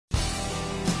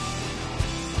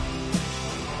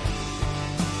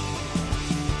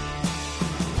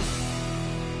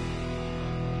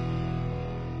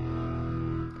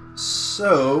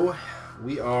So,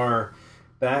 we are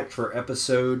back for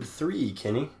episode 3,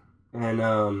 Kenny. And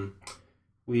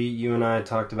you and I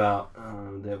talked about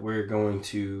that we're going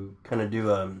to kind of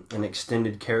do an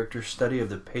extended character study of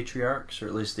the patriarchs, or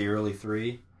at least the early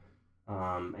 3,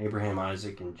 Abraham,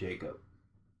 Isaac, and Jacob.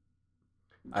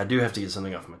 I do have to get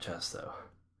something off my chest, though.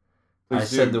 I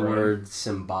said the word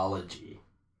symbology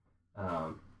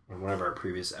in one of our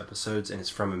previous episodes, and it's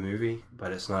from a movie,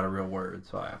 but it's not a real word,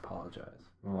 so I apologize.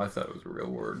 Well, I thought it was a real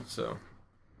word, so.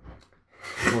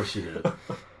 Of course you did.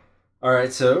 All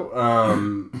right, so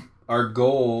our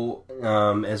goal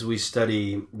as we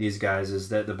study these guys is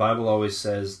that the Bible always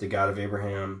says the God of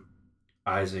Abraham,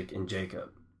 Isaac, and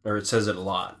Jacob. Or it says it a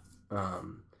lot.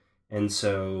 And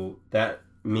so that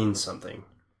means something.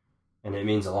 And it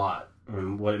means a lot.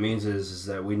 And what it means is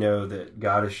that we know that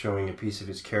God is showing a piece of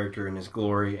his character and his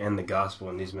glory and the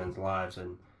gospel in these men's lives.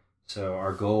 And so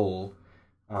our goal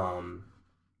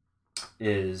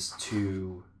is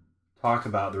to talk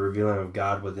about the revealing of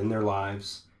God within their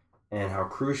lives and how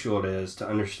crucial it is to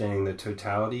understanding the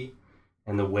totality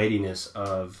and the weightiness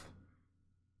of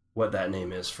what that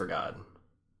name is for God.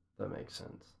 If that makes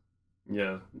sense.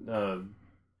 Yeah.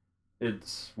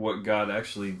 It's what God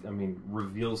actually,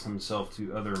 reveals himself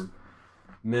to other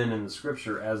men in the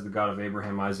scripture as the God of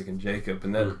Abraham, Isaac, and Jacob.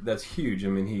 And that's huge.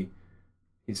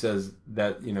 He says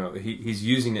that, he's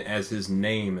using it as his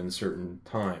name in certain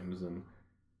times. And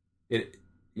it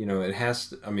has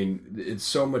to, it's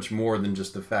so much more than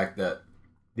just the fact that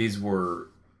these were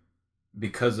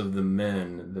because of the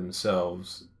men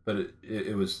themselves, but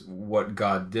it was what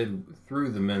God did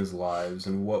through the men's lives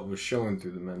and what was showing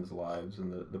through the men's lives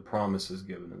and the promises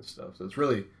given and stuff. So it's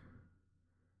really,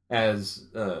 as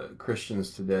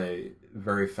Christians today,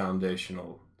 very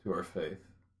foundational to our faith.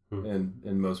 And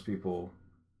most people,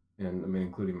 and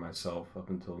including myself up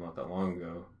until not that long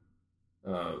ago,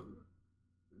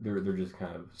 they're just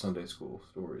kind of Sunday school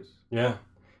stories. Yeah.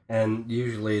 And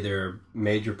usually there are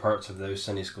major parts of those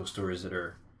Sunday school stories that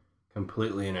are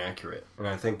completely inaccurate. And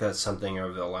I think that's something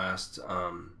over the last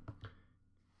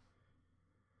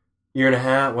year and a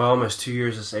half, well, almost 2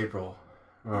 years this April,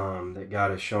 that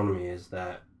God has shown me is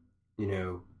that,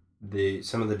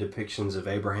 some of the depictions of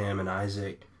Abraham and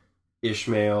Isaac,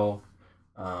 Ishmael,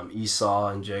 Esau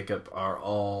and Jacob are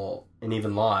all, and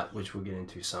even Lot, which we'll get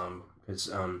into some, because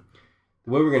the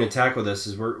way we're going to tackle this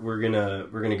is we're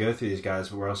gonna go through these guys,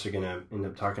 but we're also going to end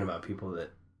up talking about people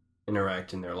that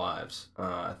interact in their lives.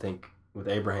 I think with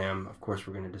Abraham, of course,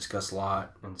 we're going to discuss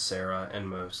Lot and Sarah and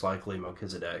most likely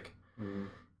Melchizedek.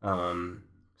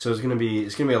 So it's going to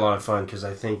be a lot of fun, because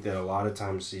I think that a lot of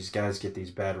times these guys get these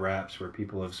bad raps where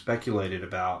people have speculated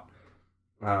about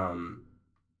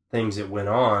things that went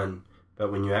on,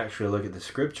 but when you actually look at the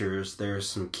scriptures, there's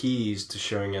some keys to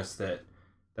showing us that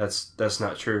that's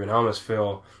not true. And I almost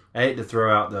feel, I hate to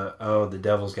throw out the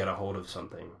devil's got a hold of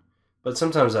something, but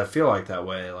sometimes I feel like that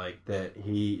way, like that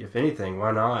he, if anything,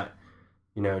 why not,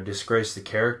 disgrace the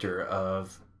character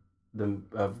of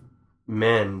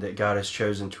men that God has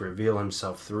chosen to reveal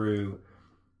himself through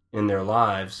in their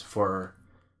lives for,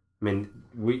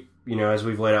 we, as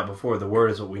we've laid out before, the word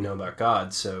is what we know about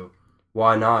God, so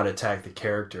why not attack the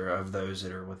character of those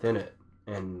that are within it?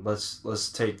 And let's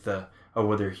take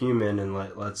well, they're human, and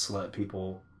let's let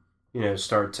people,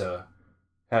 start to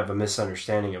have a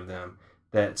misunderstanding of them.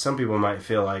 That some people might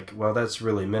feel like, well, that's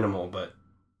really minimal, but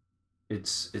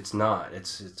it's not.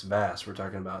 It's vast. We're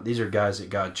talking about, these are guys that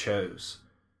God chose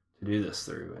to do this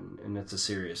through, and it's a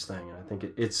serious thing. And I think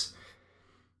it's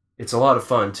a lot of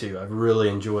fun too. I've really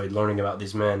enjoyed learning about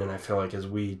these men, and I feel like as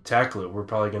we tackle it, we're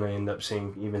probably going to end up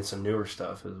seeing even some newer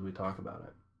stuff as we talk about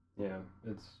it. Yeah,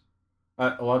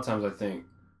 a lot of times I think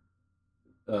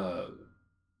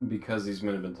because these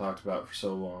men have been talked about for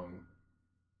so long,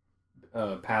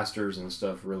 pastors and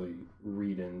stuff really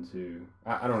read into,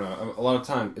 I don't know, a lot of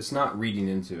time it's not reading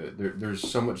into it. There's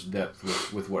so much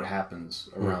depth with what happens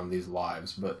around these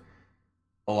lives, but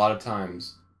a lot of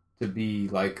times to be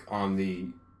like on the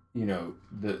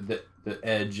the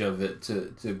edge of it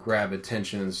to grab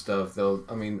attention and stuff,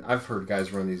 I've heard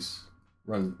guys run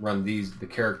the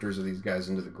characters of these guys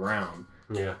into the ground,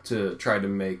 to try to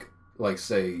make, like,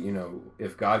 say,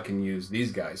 if God can use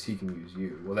these guys, he can use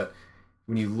you. Well, that,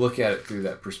 when you look at it through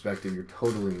that perspective, you're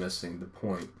totally missing the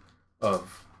point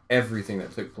of everything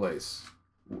that took place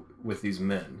with these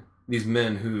men. These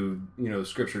men who,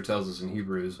 Scripture tells us in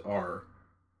Hebrews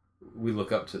we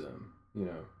look up to them.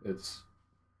 It's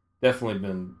definitely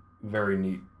been very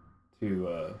neat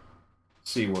to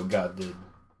see what God did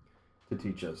to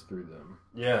teach us through them.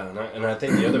 Yeah, and I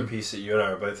think the other piece that you and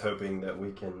I are both hoping that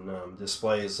we can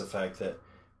display is the fact that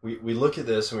we look at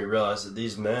this and we realize that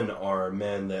these men are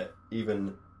men that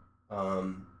even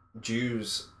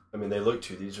Jews, I mean, they look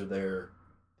to. These are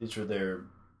their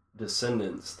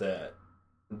descendants that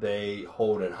they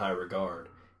hold in high regard,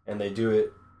 and they do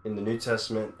it in the New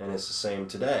Testament, and it's the same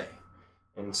today.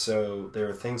 And so there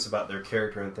are things about their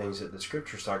character and things that the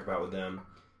scriptures talk about with them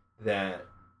that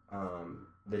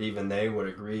that even they would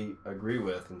agree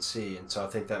with and see. And so I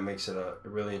think that makes it a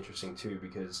really interesting too,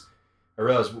 because I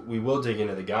realize we will dig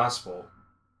into the gospel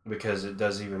because it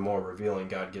does even more revealing.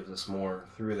 God gives us more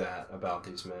through that about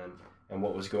these men and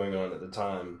what was going on at the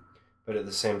time. But at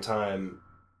the same time,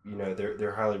 you know,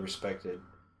 they're highly respected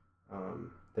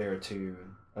there too,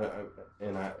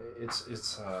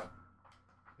 it's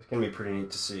going to be pretty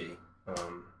neat to see,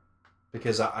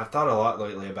 because I've thought a lot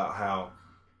lately about how,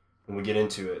 when we get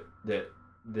into it, that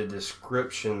the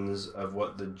descriptions of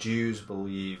what the Jews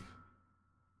believe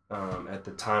at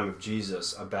the time of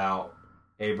Jesus about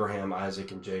Abraham,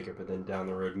 Isaac, and Jacob, and then down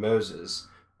the road Moses,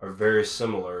 are very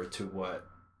similar to what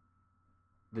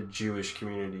the Jewish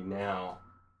community now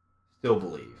still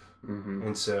believe. Mm-hmm.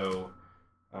 And so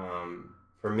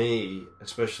for me,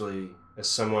 especially as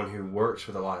someone who works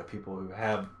with a lot of people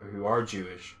who are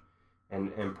Jewish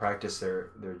and practice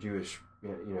their Jewish,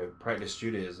 practice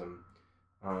Judaism,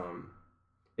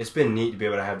 it's been neat to be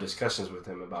able to have discussions with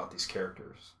them about these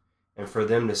characters, and for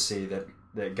them to see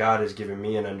that God has given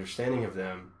me an understanding of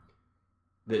them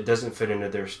that doesn't fit into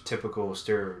their typical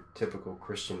stereotypical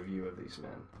Christian view of these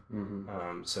men.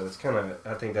 Mm-hmm. So it's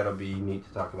I think that'll be neat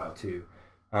to talk about too.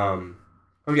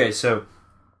 Okay, so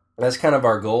that's kind of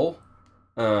our goal.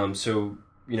 So,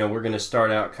 we're going to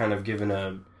start out kind of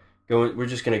we're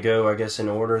just going to go, I guess, in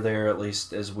order there, at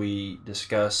least as we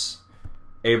discuss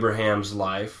Abraham's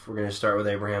life. We're going to start with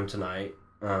Abraham tonight,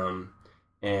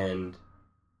 and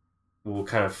we'll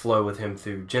kind of flow with him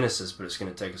through Genesis, but it's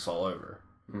going to take us all over.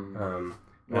 Mm-hmm.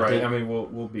 Right. I mean,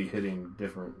 we'll be hitting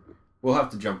different. We'll have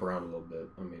to jump around a little bit.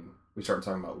 I mean, we start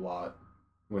talking about Lot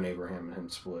when Abraham and him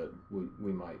split.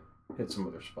 We might hit some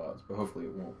other spots, but hopefully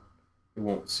it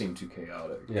won't seem too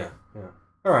chaotic. Yeah.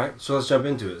 All right, so let's jump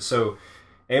into it. So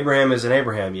Abraham isn't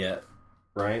Abraham yet,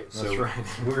 right? That's right.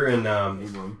 We're in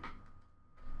Abram.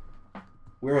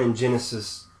 We're in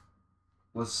Genesis.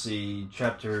 Let's see,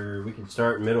 we can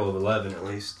start middle of 11 at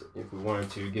least if we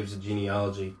wanted to. It gives a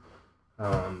genealogy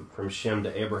from Shem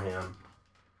to Abraham.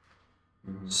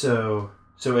 Mm-hmm. So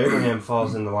Abraham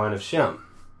falls in the line of Shem,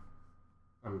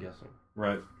 I'm guessing.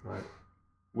 Right.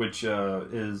 Which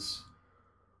is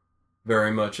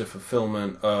very much a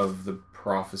fulfillment of the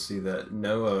prophecy that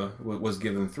Noah was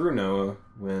given through Noah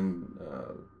when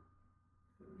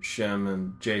Shem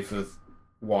and Japheth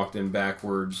walked in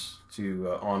backwards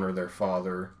to honor their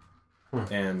father,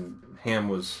 and Ham it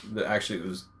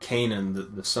was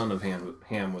Canaan, the son of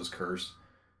Ham was cursed.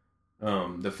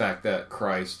 The fact that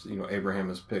Christ, Abraham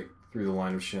is picked through the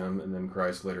line of Shem, and then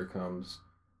Christ later comes,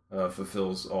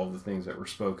 fulfills all the things that were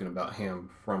spoken about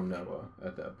Ham from Noah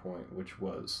at that point, which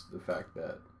was the fact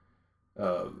that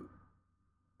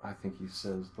I think he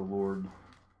says the Lord.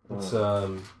 It's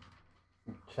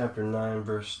chapter 9,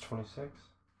 verse 26.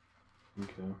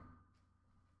 Okay.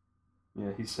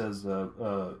 Yeah, he says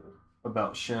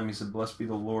about Shem. He said, "Blessed be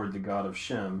the Lord, the God of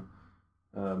Shem.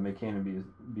 May Canaan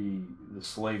be the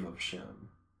slave of Shem."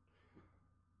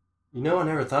 I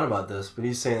never thought about this, but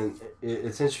he's saying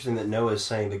it's interesting that Noah is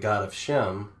saying the God of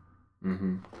Shem.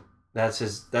 Mm-hmm. That's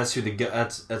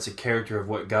a character of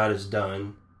what God has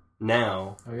done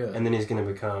now. Oh, yeah. And then he's going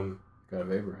to become God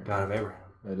of Abraham.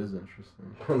 That is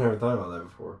interesting. I never thought about that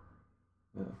before.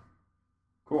 Yeah.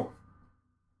 Cool.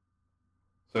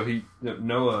 So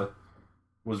Noah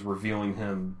was revealing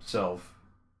himself,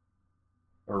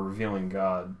 or revealing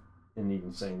God, and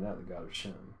even saying that the God of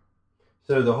Shem.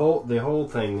 So the whole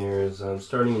thing there is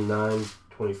starting in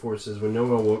 9:24 says, when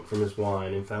Noah awoke from his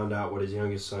wine and found out what his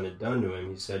youngest son had done to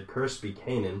him, he said, "Cursed be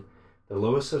Canaan, the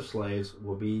lowest of slaves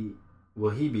will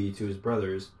he be to his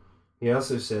brothers." He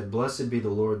also said, "Blessed be the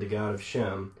Lord, the God of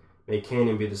Shem. May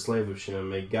Canaan be the slave of Shem.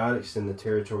 May God extend the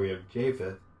territory of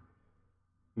Japheth.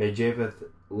 May Japheth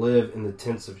live in the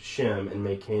tents of Shem, and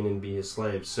may Canaan be his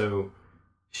slave." So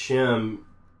Shem,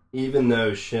 even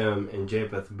though Shem and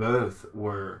Japheth both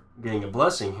were getting a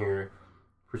blessing here,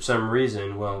 for some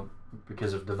reason,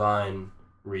 because of divine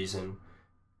reason,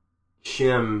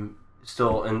 Shem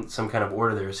still, in some kind of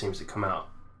order there, seems to come out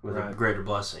with a greater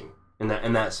blessing in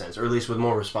that sense, or at least with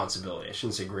more responsibility. I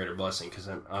shouldn't say greater blessing, because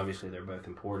obviously they're both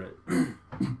important.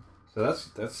 So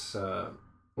that's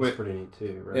pretty neat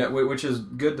too, right? Yeah, which is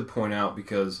good to point out,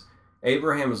 because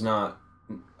Abraham is not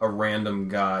a random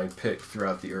guy picked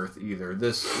throughout the earth either.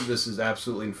 This is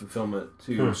absolutely in fulfillment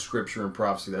to scripture and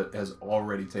prophecy that has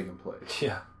already taken place.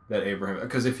 Yeah. That Abraham,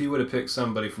 because if he would have picked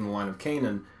somebody from the line of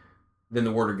Canaan, then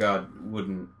the word of God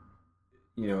wouldn't,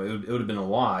 it would have been a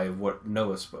lie of what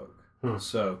Noah spoke.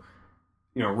 So,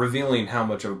 revealing how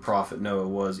much of a prophet Noah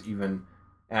was even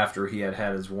after he had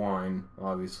his wine,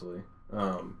 obviously.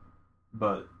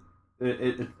 But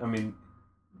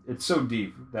it's so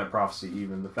deep, that prophecy,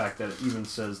 even the fact that it even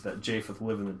says that Japheth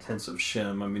lived in the tents of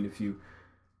Shem. I mean,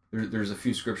 there's a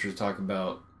few scriptures talk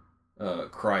about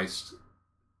Christ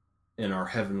in our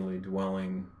heavenly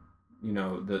dwelling,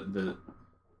 the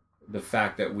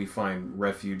fact that we find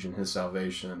refuge in his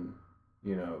salvation,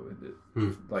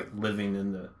 like living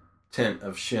in the tent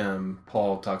of Shem.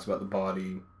 Paul talks about the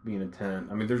body being a tent.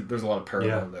 I mean, there's a lot of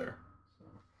parallel there. So,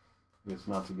 I guess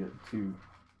not to get too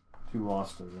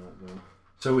lost in that, though.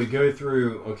 So we go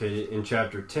through, in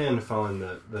chapter 10, following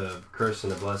the curse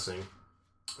and the blessing,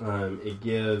 it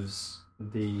gives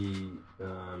the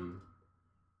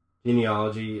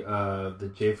genealogy of the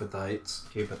Japhethites,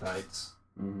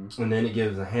 mm-hmm. and then it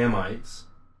gives the Hamites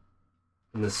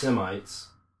and the Semites.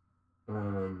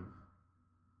 And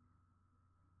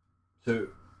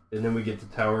then we get the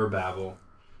Tower of Babel,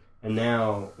 and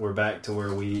now we're back to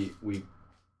where we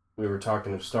were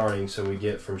talking of starting, so we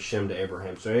get from Shem to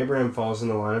Abraham. So Abraham falls in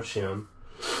the line of Shem,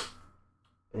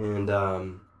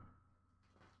 and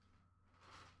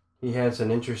he has an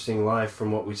interesting life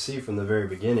from what we see from the very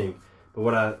beginning. But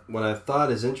what I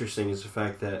thought is interesting is the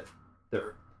fact that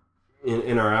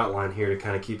in our outline here, to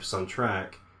kind of keep us on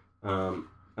track,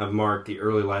 I've marked the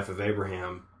early life of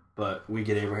Abraham, but we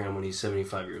get Abraham when he's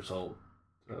 75 years old.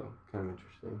 So kind of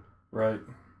interesting, right?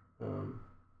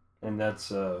 And that's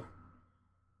to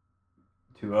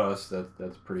us,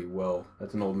 that's pretty well.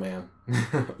 That's an old man.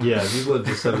 Yeah, if you've lived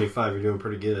to 75, you're doing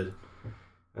pretty good.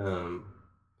 So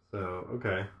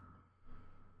okay.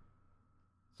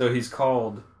 So he's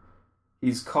called.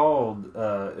 You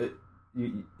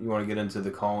want to get into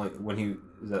the calling when he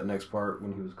is that next part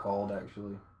when he was called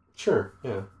actually? Sure.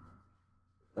 Yeah.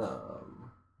 No,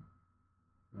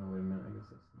 wait a minute. I guess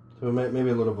that's so maybe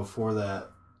a little before that.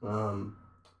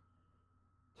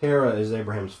 Terah is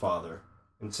Abraham's father.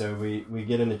 And so we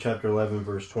get into chapter 11,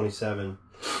 verse 27.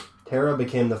 Terah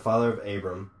became the father of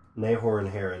Abram, Nahor, and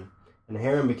Haran. And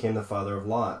Haran became the father of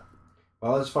Lot.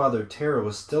 While his father Terah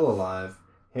was still alive,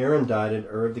 Haran died at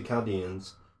Ur of the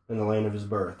Chaldeans, in the land of his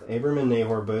birth. Abram and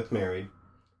Nahor both married.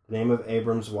 The name of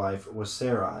Abram's wife was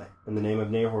Sarai, and the name of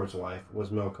Nahor's wife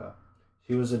was Milcah.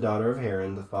 She was the daughter of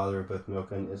Haran, the father of both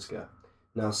Milcah and Iscah.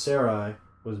 Now Sarai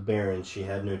was barren, she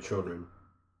had no children.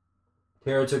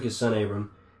 Terah took his son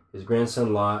Abram, his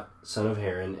grandson Lot, son of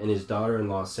Haran, and his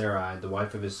daughter-in-law Sarai, the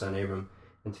wife of his son Abram,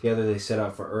 and together they set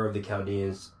out for Ur of the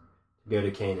Chaldeans to go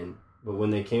to Canaan. But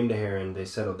when they came to Haran, they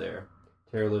settled there.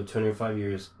 Terah lived 25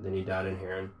 years, then he died in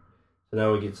Haran. So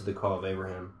now we get to the call of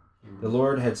Abraham. Mm-hmm. The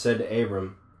Lord had said to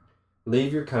Abram,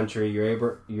 "Leave your country,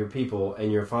 your people,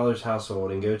 and your father's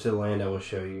household, and go to the land I will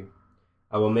show you.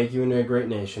 I will make you into a great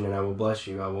nation, and I will bless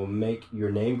you. I will make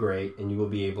your name great, and you will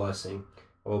be a blessing.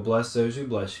 I will bless those who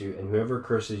bless you, and whoever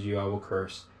curses you I will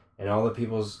curse, and all the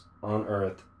peoples on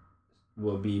earth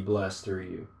will be blessed through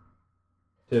you."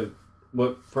 So,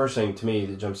 what first thing to me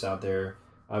that jumps out there,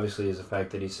 obviously, is the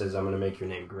fact that he says, "I'm going to make your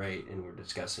name great," and we're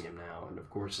discussing him now. And of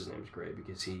course, his name's great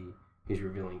because he's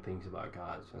revealing things about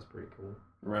God. So that's pretty cool,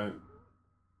 right?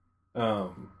 I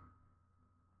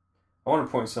want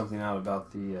to point something out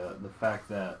about the fact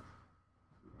that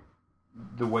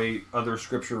the way other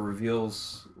scripture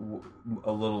reveals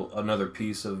another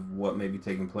piece of what may be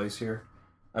taking place here.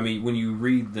 I mean, when you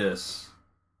read this,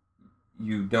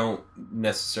 you don't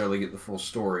necessarily get the full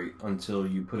story until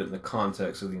you put it in the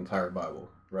context of the entire Bible,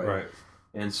 right? Right.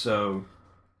 And so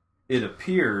it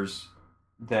appears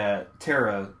that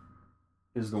Terah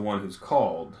is the one who's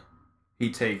called.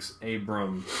 He takes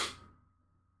Abram,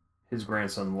 his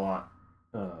grandson Lot,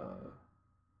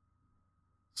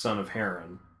 son of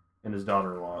Haran, and his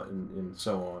daughter-in-law, and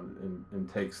so on, and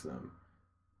takes them.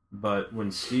 But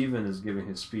when Stephen is giving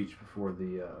his speech before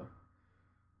the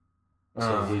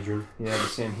Sanhedrin, the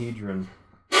Sanhedrin,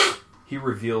 he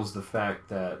reveals the fact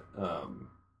that,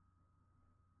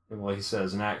 he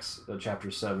says in Acts chapter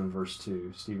 7, verse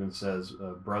 2, Stephen says,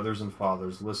 "Brothers and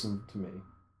fathers, listen to me.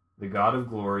 The God of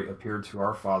glory appeared to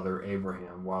our father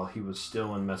Abraham while he was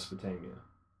still in Mesopotamia,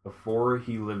 before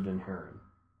he lived in Haran.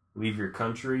 Leave your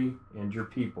country and your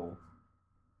people,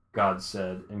 God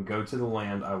said, and go to the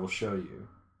land I will show you."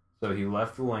 So he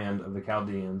left the land of the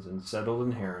Chaldeans and settled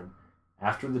in Haran.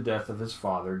 After the death of his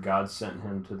father, God sent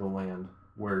him to the land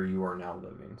where you are now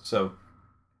living. So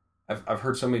I've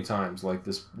heard so many times like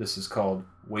this is called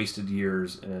wasted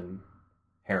years in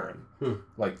Haran,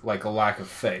 like a lack of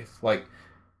faith. Like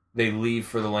they leave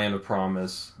for the land of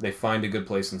promise, they find a good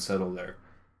place and settle there.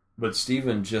 But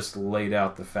Stephen just laid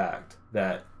out the fact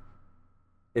that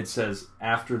it says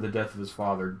after the death of his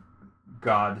father,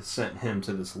 God sent him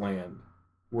to this land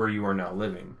where you are now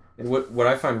living. And what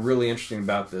I find really interesting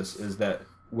about this is that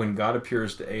when God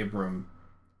appears to Abram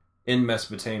in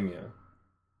Mesopotamia,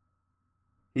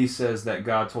 he says that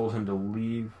God told him to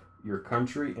leave your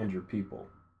country and your people.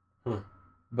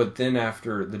 But then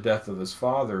after the death of his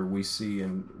father, we see,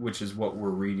 which is what we're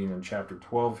reading in chapter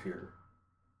 12 here,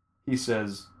 he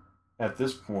says at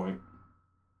this point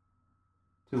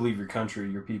to leave your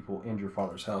country, your people, and your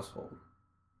father's household.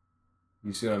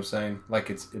 You see what I'm saying?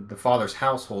 Like the father's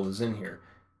household is in here.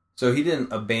 So he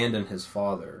didn't abandon his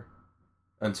father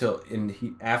until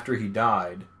after he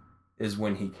died is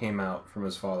when he came out from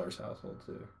his father's household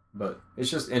too. But it's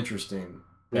just interesting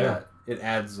that it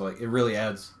really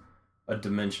adds a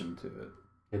dimension to it.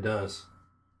 It does.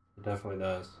 It definitely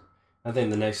does. I think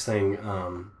the next thing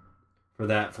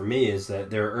for me is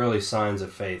that there are early signs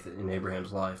of faith in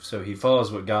Abraham's life. So he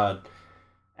follows what God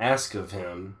asks of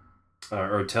him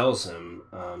or tells him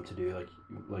to do,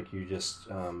 like you just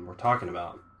were talking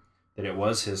about, that it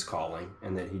was his calling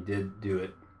and that he did do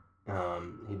it.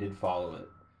 He did follow it.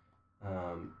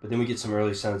 But then we get some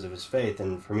early signs of his faith,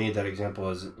 and for me that example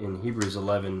is in Hebrews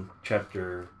 11,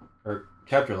 chapter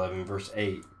 11, verse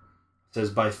 8. It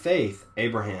says, "By faith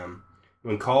Abraham,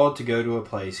 when called to go to a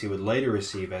place he would later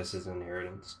receive as his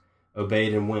inheritance,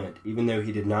 obeyed and went, even though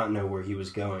he did not know where he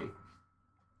was going.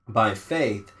 By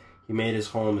faith he made his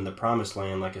home in the promised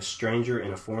land like a stranger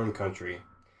in a foreign country.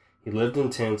 He lived in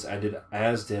tents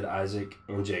as did Isaac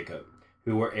and Jacob,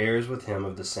 who were heirs with him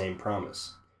of the same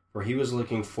promise. For he was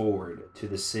looking forward to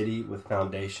the city with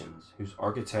foundations, whose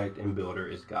architect and builder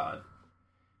is God."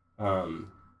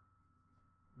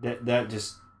 That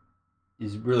just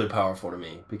is really powerful to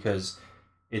me, because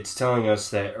it's telling us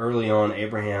that early on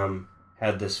Abraham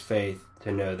had this faith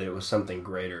to know that it was something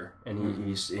greater, and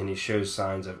he shows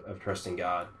signs of trusting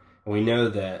God. And we know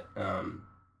that,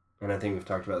 and I think we've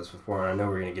talked about this before, and I know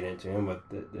we're going to get into him, but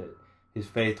that his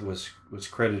faith was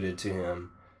credited to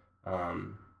him,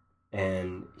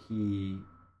 and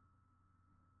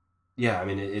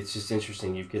it's just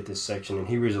interesting. You get this section, and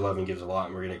Hebrews 11 gives a lot,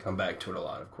 and we're going to come back to it a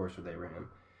lot, of course, with Abraham.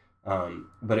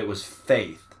 But it was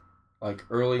faith. Like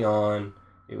early on,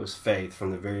 it was faith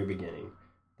from the very beginning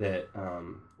that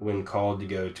when called to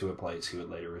go to a place he would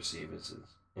later receive as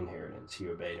his inheritance, he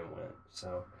obeyed and went.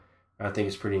 So I think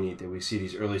it's pretty neat that we see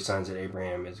these early signs that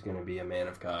Abraham is going to be a man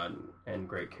of God and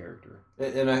great character.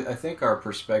 And I think our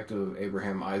perspective of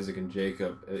Abraham, Isaac, and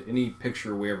Jacob, any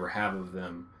picture we ever have of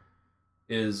them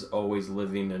is always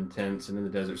living in tents and in the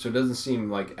desert. So it doesn't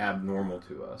seem like abnormal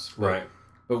to us. Right.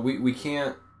 But we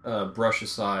can't brush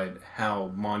aside how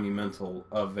monumental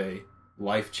of a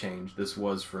life change this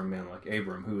was for a man like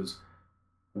Abram, who is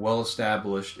well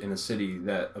established in a city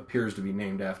that appears to be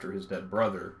named after his dead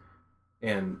brother.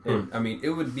 And I mean,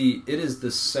 it is the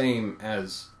same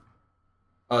as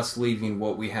us leaving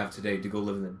what we have today to go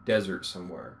live in the desert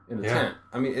somewhere in a tent.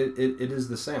 I mean, it is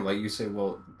the same. Like you say,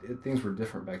 well, things were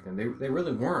different back then. They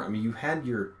really weren't. I mean, you had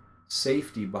your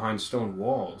safety behind stone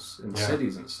walls in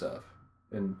cities and stuff.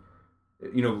 And,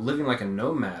 living like a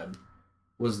nomad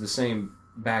was the same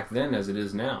back then as it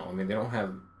is now. I mean, they don't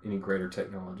have any greater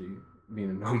technology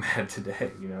being a nomad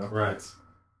today, Right.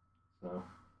 So,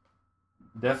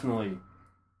 definitely,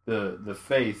 the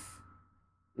faith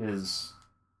is...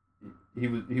 He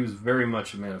was very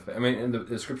much a man of faith. I mean, and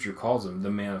the scripture calls him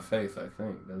the man of faith, I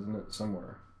think, doesn't it?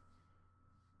 Somewhere.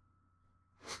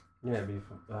 Yeah, it'd be...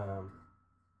 I don't know.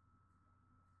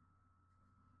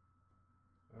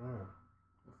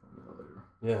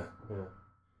 Yeah.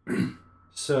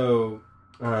 So,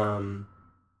 I'm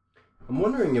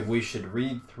wondering if we should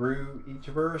read through each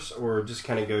verse or just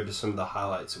kind of go to some of the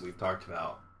highlights that we've talked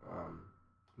about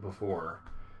before.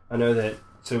 I know that,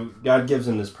 so God gives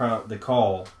him the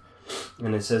call,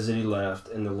 and it says that he left,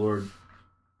 and the Lord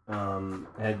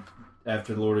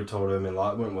after the Lord had told him, and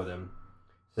Lot went with him.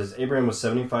 It says, Abraham was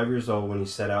 75 years old when he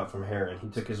set out from Haran. He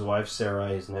took his wife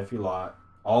Sarai, his nephew Lot,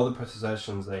 all the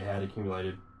possessions they had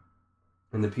accumulated,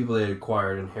 and the people they had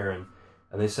acquired in Haran,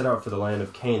 and they set out for the land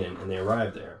of Canaan, and they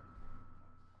arrived there.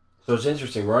 So it's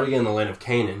interesting, we're already in the land of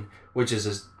Canaan, which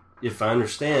is, if I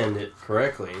understand it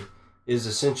correctly, is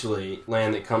essentially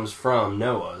land that comes from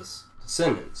Noah's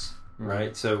descendants,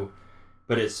 right? So,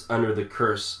 but it's under the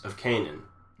curse of Canaan.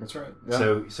 That's right.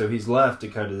 Yeah. So he's left to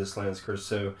come to this land's curse.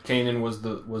 So Canaan was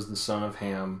the son of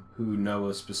Ham, who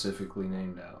Noah specifically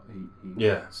named out. He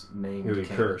named who he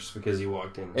Canaan. cursed because he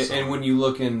walked in. And when you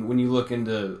look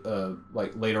into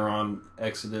like later on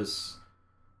Exodus,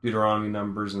 Deuteronomy,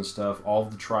 Numbers, and stuff, all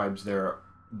of the tribes there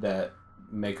that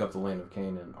make up the land of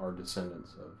Canaan are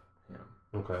descendants of him.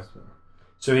 Okay.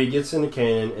 So he gets into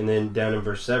Canaan, and then down in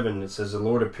verse 7 it says, "The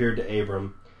Lord appeared to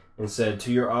Abram and said,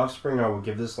 'To your offspring I will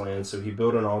give this land.' So he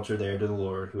built an altar there to the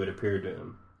Lord who had appeared to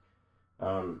him."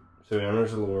 So he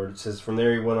honors the Lord. It says, "From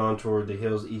there he went on toward the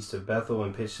hills east of Bethel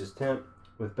and pitched his tent,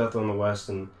 with Bethel on the west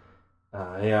and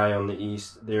Ai on the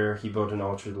east. There he built an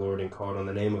altar to the Lord and called on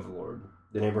the name of the Lord.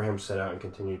 Then Abraham set out and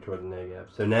continued toward the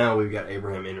Negev." So now we've got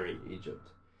Abraham entering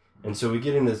Egypt. And so we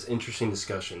get into this interesting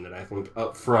discussion that I think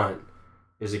up front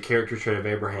is a character trait of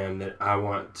Abraham that I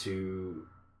want to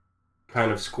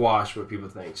kind of squash what people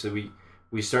think. So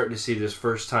we start to see this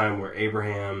first time where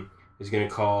Abraham is going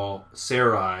to call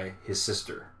Sarai his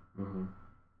sister. Mm-hmm.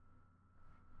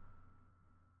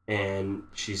 And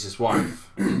she's his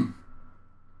wife.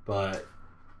 But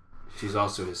she's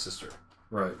also his sister.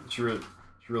 Right. She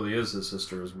really is his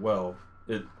sister as well.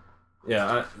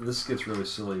 This gets really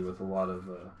silly with a lot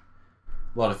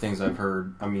of things I've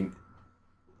heard. I mean,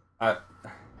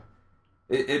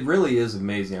 it really is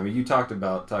amazing. I mean, you talked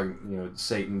about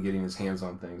Satan getting his hands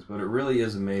on things, but it really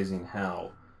is amazing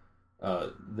how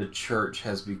the church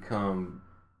has become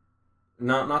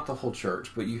not the whole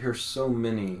church, but you hear so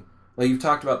many. Like you've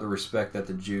talked about the respect that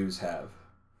the Jews have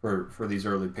for these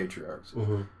early patriarchs,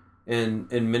 mm-hmm.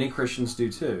 and many Christians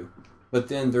do too. But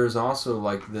then there's also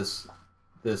like this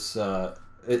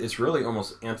it's really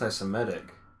almost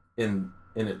anti-Semitic in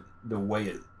it, the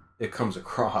way it comes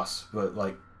across, but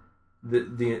like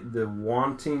the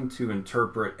wanting to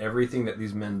interpret everything that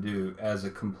these men do as a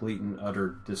complete and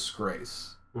utter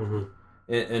disgrace. Mm-hmm.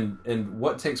 And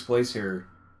what takes place here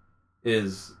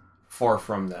is far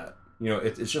from that.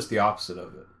 It's just the opposite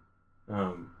of it.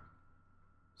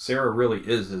 Sarah really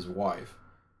is his wife.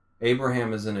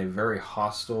 Abraham is in a very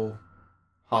hostile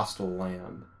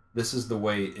land. This is the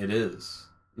way it is,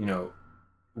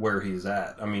 where he's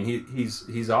at. I mean,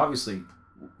 he's obviously,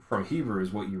 from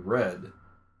Hebrews, what you read,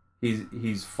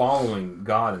 he's following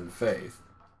God in faith.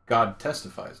 God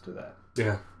testifies to that.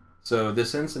 Yeah. So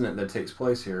this incident that takes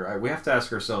place here, we have to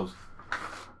ask ourselves,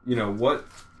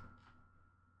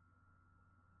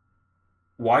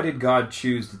 why did God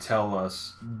choose to tell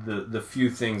us the few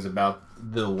things about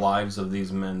the lives of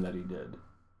these men that he did?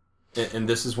 And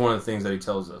this is one of the things that he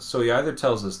tells us. So he either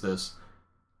tells us this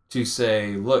to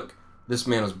say, look, this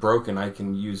man is broken, I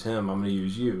can use him, I'm going to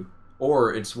use you.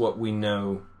 Or it's what we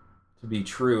know to be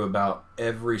true about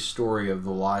every story of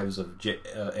the lives of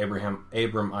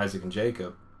Abram, Isaac, and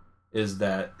Jacob, is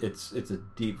that it's a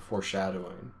deep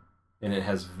foreshadowing. And it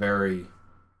has very,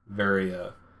 very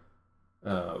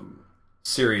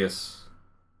serious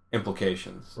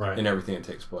implications in everything that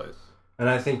takes place. And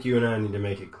I think you and I need to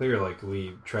make it clear, like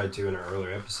we tried to in our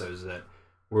earlier episodes, that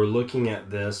we're looking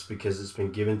at this because it's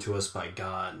been given to us by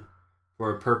God for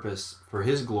a purpose, for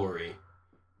his glory,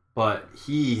 but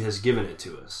he has given it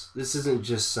to us. This isn't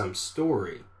just some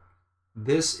story.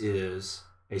 This is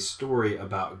a story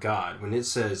about God. When it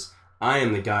says, I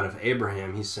am the God of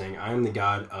Abraham, he's saying, I am the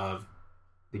God of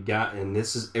the God, and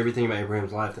this is everything about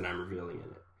Abraham's life that I'm revealing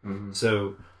in it. Mm-hmm.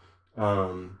 So,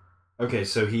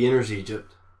 so he enters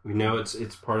Egypt. We know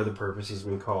it's part of the purpose he's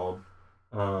been called.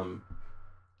 And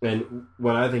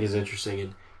what I think is interesting,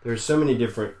 and there's so many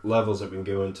different levels that we can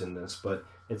go into in this, but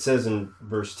it says in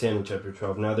verse 10 in chapter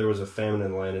 12, now there was a famine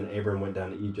in the land, and Abram went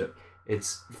down to Egypt.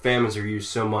 Famines are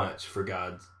used so much for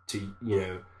God to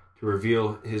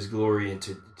reveal his glory and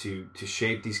to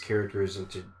shape these characters and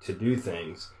to do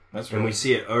things. That's right. And we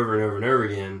see it over and over and over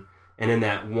again. And in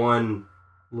that one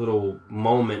little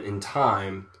moment in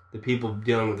time, the people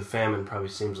dealing with the famine probably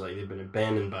seems like they've been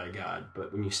abandoned by God.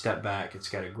 But when you step back, it's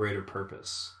got a greater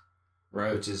purpose.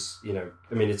 Right. Which is,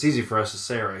 it's easy for us to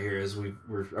say right here as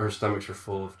our stomachs are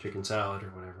full of chicken salad or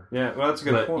whatever. Yeah, well, that's a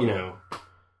good point.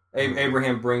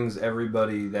 Abraham brings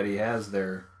everybody that he has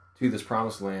there to this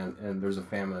promised land, and there's a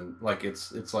famine. Like,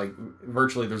 it's like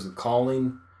virtually there's a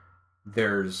calling,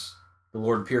 there's the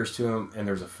Lord appears to him, and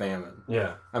there's a famine.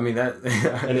 Yeah. I mean, that...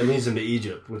 and it leads him to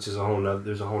Egypt, which is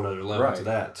there's a whole other level to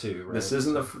that, too, right? This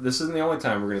isn't the only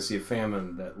time we're going to see a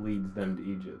famine that leads them to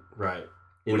Egypt. Right.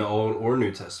 In the Old or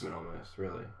New Testament, almost,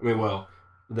 really. I mean, well,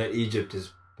 that Egypt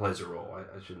plays a role.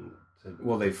 I shouldn't say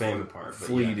the famine part.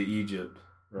 Flee to Egypt.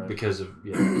 Right. Because of,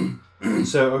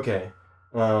 So, okay.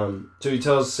 So he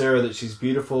tells Sarah that she's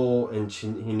beautiful, and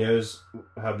he knows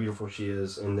how beautiful she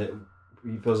is, and that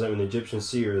he feels that when the Egyptians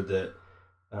see her, that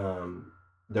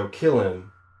they'll kill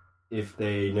him if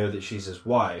they know that she's his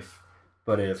wife.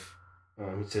 But if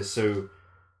he says, so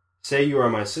say you are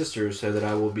my sister, so that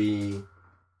I will be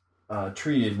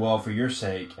treated well for your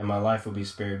sake, and my life will be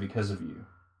spared because of you.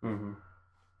 Mm-hmm.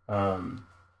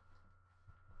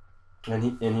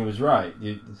 And he was right.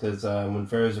 It says, when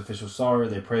Pharaoh's officials saw her,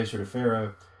 they praised her to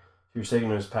Pharaoh. She was taken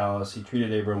to his palace. He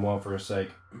treated Abram well for her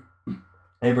sake.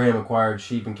 Abraham acquired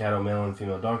sheep and cattle, male and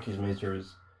female donkeys,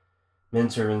 men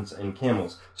servants, and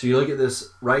camels. So you look at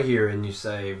this right here and you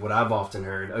say, what I've often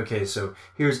heard, okay, so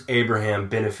here's Abraham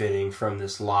benefiting from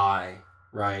this lie,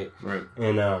 right? Right.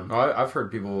 And I've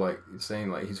heard people like saying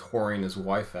like he's whoring his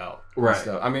wife out. Right.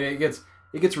 Stuff. I mean, it gets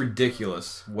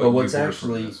ridiculous. What's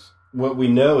actually what we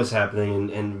know is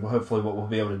happening, and hopefully what we'll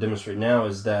be able to demonstrate now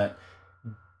is that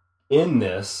in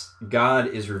this, God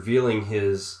is revealing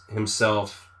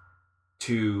himself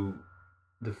to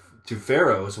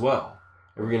Pharaoh as well.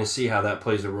 And we're going to see how that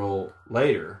plays a role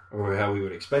later, or how we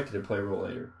would expect it to play a role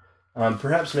later.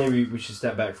 Perhaps maybe we should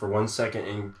step back for 1 second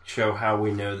and show how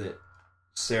we know that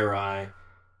Sarai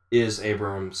is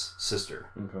Abram's sister.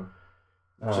 Okay.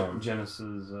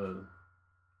 Genesis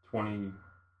 20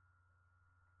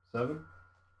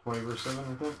 verse 7,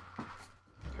 I think.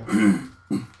 Okay.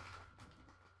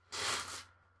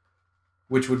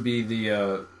 Which would be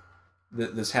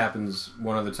this happens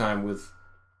one other time with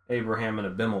Abraham and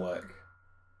Abimelech.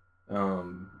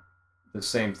 The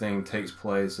same thing takes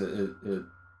place. It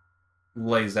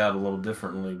lays out a little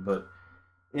differently, but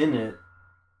in it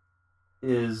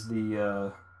is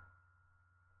the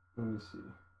let me see.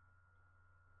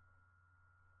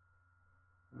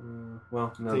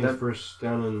 Well, no, that verse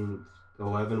down in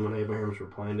 11 when Abraham's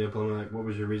replying to Abimelech, what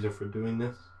was your reason for doing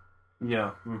this?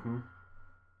 Yeah. Mm-hmm.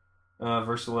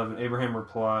 Verse 11, Abraham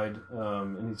replied,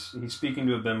 and he's speaking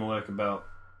to Abimelech about.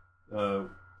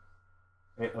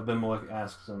 Abimelech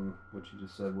asks him, what you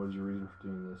just said, what is your reason for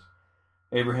doing this?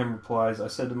 Abraham replies, I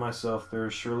said to myself, there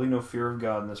is surely no fear of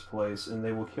God in this place, and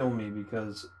they will kill me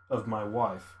because of my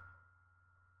wife.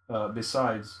 They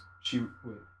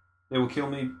will kill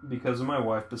me because of my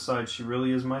wife. Besides, she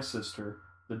really is my sister,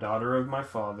 the daughter of my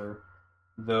father,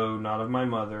 though not of my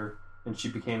mother, and she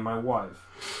became my wife.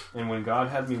 And when God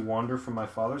had me wander from my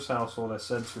father's household, I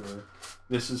said to her,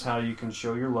 this is how you can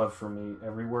show your love for me.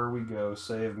 Everywhere we go,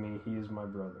 say of me, he is my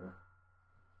brother.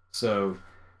 So,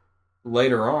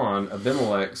 later on,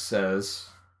 Abimelech says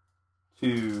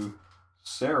to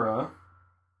Sarah,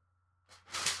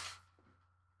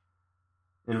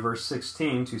 in verse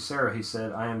 16, to Sarah he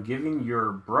said, I am giving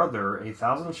your brother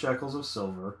 1,000 shekels of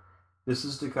silver. This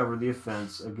is to cover the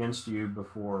offense against you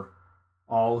before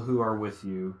all who are with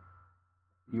you.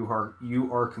 You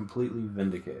are completely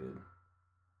vindicated.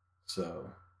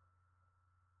 So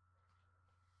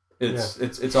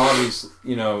it's obvious,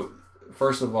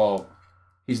 first of all,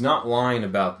 he's not lying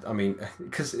about,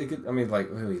 because he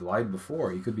lied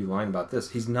before. He could be lying about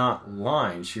this. He's not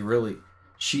lying. She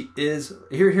is.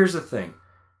 Here's the thing.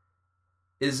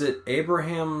 Is it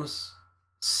Abraham's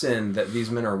sin that these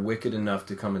men are wicked enough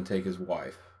to come and take his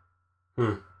wife?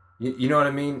 You know what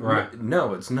I mean? Right.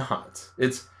 No, it's not.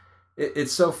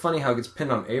 It's so funny how it gets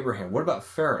pinned on Abraham. What about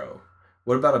Pharaoh?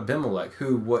 What about Abimelech,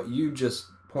 who, what you just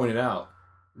pointed out,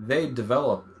 they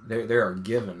are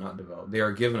given, not developed, they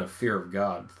are given a fear of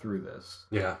God through this.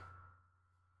 Yeah.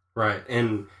 Right.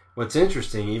 And what's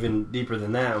interesting, even deeper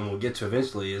than that, and we'll get to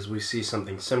eventually, is we see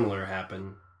something similar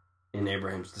happen in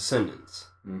Abraham's descendants.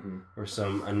 Mm-hmm. Or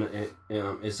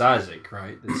it's Isaac,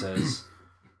 right? That says,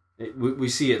 we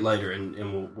see it later,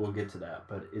 and we'll get to that,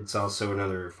 but it's also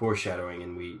another foreshadowing,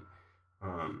 and we,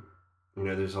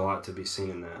 there's a lot to be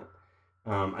seen in that.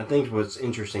 I think what's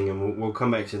interesting, and we'll come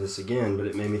back to this again, but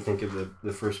it made me think of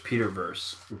the First Peter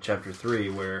verse in chapter 3,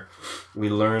 where we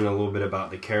learn a little bit about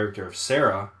the character of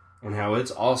Sarah and how it's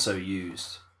also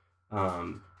used.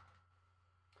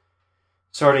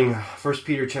 Starting 1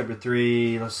 Peter chapter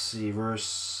 3, let's see,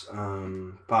 verse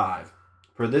 5.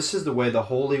 For this is the way the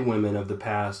holy women of the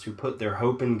past who put their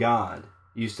hope in God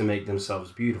used to make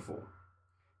themselves beautiful.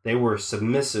 They were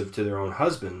submissive to their own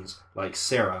husbands, like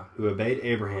Sarah, who obeyed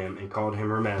Abraham and called him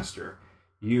her master.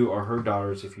 You are her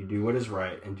daughters if you do what is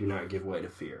right and do not give way to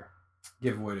fear.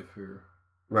 Give way to fear.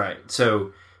 Right.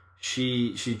 So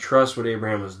she trusts what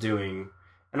Abraham was doing.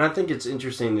 And I think it's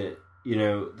interesting that,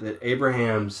 that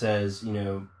Abraham says,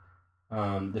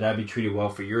 that I be treated well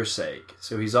for your sake.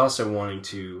 So he's also wanting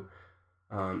to,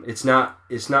 it's not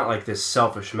like this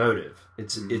selfish motive.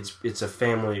 It's a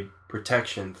family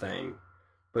protection thing.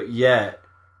 But yet,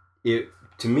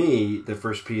 to me, the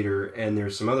First Peter, and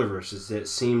there's some other verses that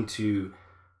seem to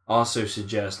also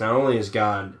suggest not only is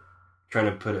God trying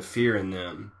to put a fear in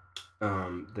them,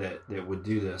 that would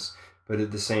do this. But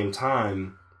at the same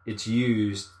time, it's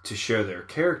used to show their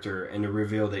character and to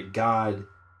reveal that God,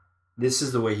 this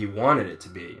is the way He wanted it to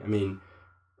be. I mean,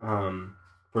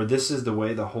 for this is the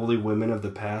way the holy women of the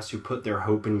past who put their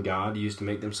hope in God used to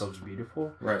make themselves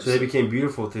beautiful. Right. So they became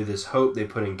beautiful through this hope they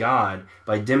put in God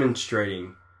by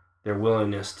demonstrating their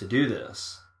willingness to do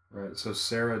this. Right. So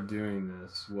Sarah doing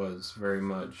this was very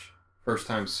much first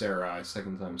time Sarai,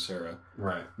 second time Sarah.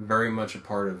 Right. Very much a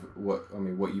part of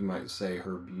what you might say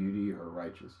her beauty, her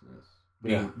righteousness,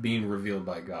 being revealed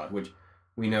by God, which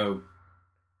we know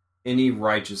any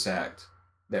righteous act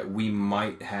that we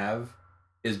might have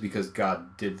is because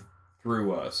God did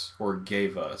through us or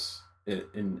gave us it,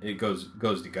 and it goes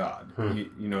to God.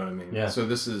 You know what I mean? Yeah. So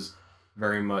this is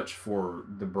very much for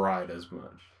the bride as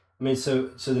much. I mean, so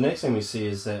the next thing we see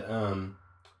is that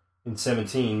in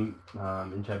 17,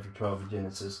 in chapter 12 of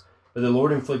Genesis, but the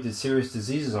Lord inflicted serious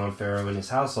diseases on Pharaoh and his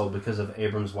household because of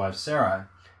Abram's wife Sarai.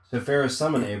 So Pharaoh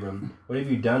summoned Abram. "What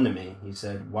have you done to me?" he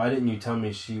said. "Why didn't you tell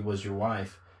me she was your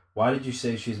wife? Why did you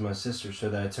say she's my sister so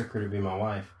that I took her to be my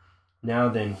wife? Now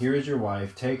then, here is your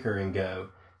wife. Take her and go."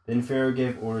 Then Pharaoh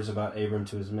gave orders about Abram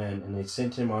to his men, and they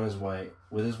sent him on his way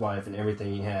with his wife and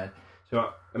everything he had.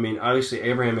 So, I mean, obviously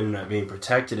Abraham ended up being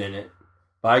protected in it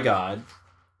by God,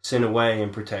 sent away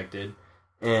and protected,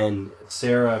 and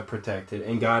Sarah protected,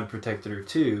 and God protected her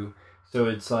too. So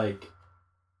it's like,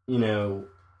 you know,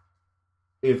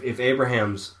 if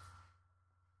Abraham's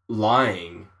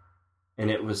lying,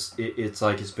 and it's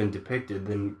like it's been depicted,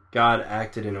 then God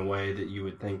acted in a way that you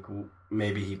would think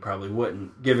maybe He probably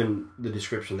wouldn't, given the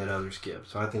description that others give.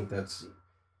 So I think that's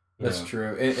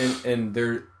true. And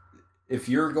there, if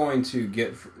you're going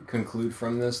to conclude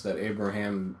from this that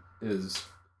Abraham is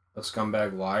a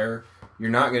scumbag liar,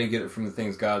 you're not going to get it from the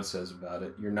things God says about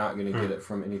it. You're not going to get it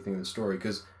from anything in the story,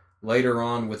 because later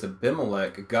on with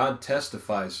Abimelech, God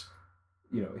testifies.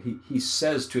 You know, he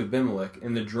says to Abimelech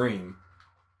in the dream.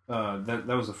 That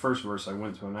was the first verse I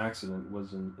went to on accident.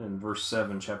 Was in verse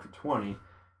 7, chapter 20.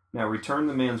 "Now return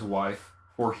the man's wife,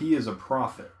 for he is a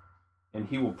prophet, and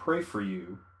he will pray for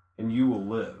you, and you will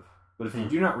live. But if you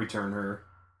do not return her,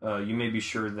 you may be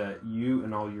sure that you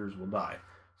and all yours will die."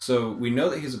 So we know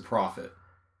that he's a prophet.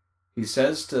 He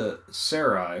says to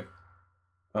Sarai,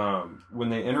 when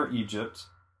they enter Egypt,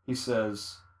 he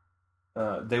says,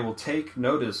 they will take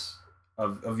notice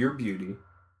of your beauty.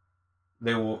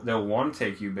 They'll want to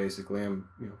take you, basically. I'm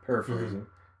paraphrasing.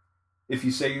 "If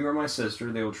you say you are my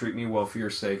sister, they will treat me well for your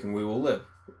sake, and we will live."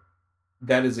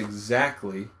 That is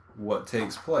exactly what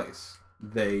takes place.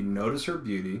 They notice her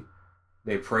beauty.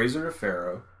 They praise her to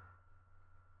Pharaoh.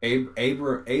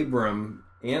 Abram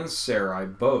and Sarai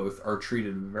both are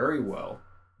treated very well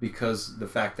because the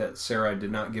fact that Sarai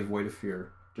did not give way to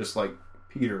fear, just like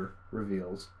Peter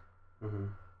reveals.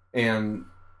 And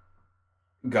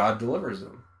God delivers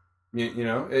them. You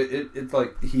know, it's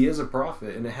like he is a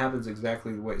prophet, and it happens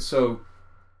exactly the way. So,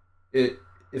 if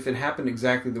it happened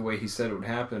exactly the way he said it would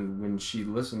happen when she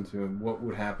listened to him, what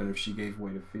would happen if she gave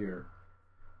way to fear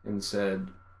and said,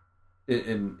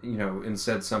 and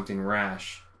said something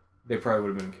rash? They probably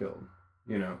would have been killed.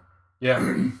 You know.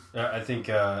 Yeah, I think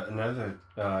another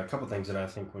couple things that I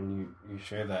think when you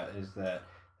share that is that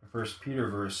the First Peter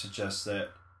verse suggests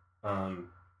that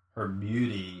her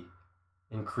beauty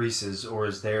increases or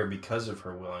is there because of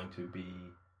her willing to be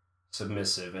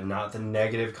submissive, and not the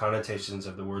negative connotations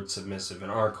of the word submissive in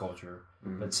our culture,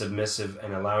 but submissive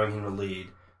and allowing him to lead,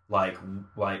 like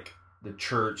the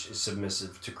church is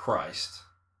submissive to Christ.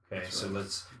 Okay, that's so right.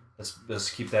 let's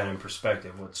keep that in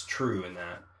perspective. What's true in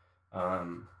that,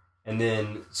 and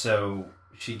then so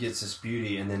she gets this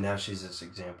beauty, and then now she's this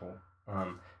example,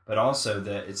 but also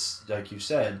that it's like you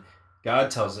said.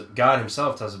 God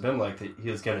himself tells Abimelech that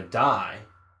he was going to die.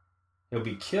 He'll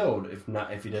be killed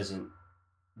if he doesn't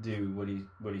do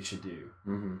what he should do.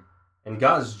 And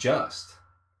God's just,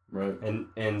 right?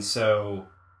 And so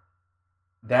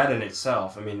that in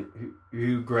itself, I mean,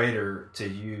 who greater to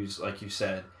use? Like you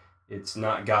said, it's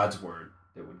not God's word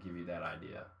that would give you that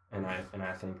idea. And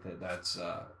I think that's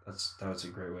a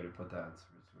great way to put that. It's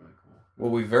really cool. Well,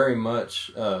 we very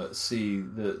much see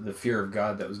the fear of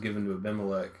God that was given to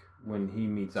Abimelech when he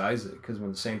meets Isaac, because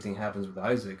when the same thing happens with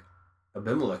Isaac,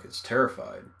 Abimelech is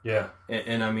terrified. Yeah.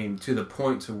 And I mean, to the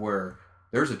point to where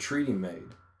there's a treaty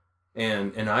made,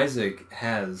 and Isaac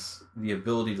has the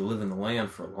ability to live in the land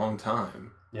for a long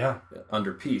time. Yeah.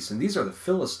 Under peace. And these are the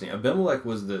Philistines. Abimelech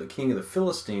was the king of the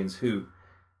Philistines, who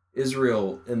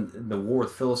Israel in the war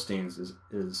with Philistines is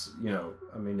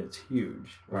I mean, it's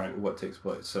huge. Right. What takes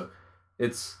place. So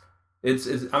it's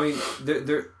I mean,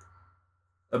 they're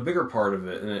a bigger part of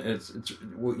it, and it's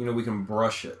we can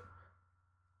brush it,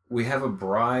 we have a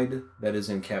bride that is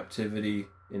in captivity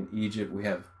in Egypt. We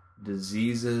have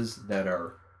diseases that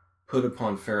are put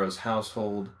upon Pharaoh's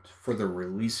household for the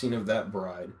releasing of that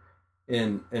bride.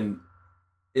 And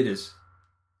it is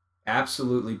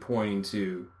absolutely pointing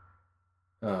to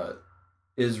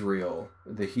Israel,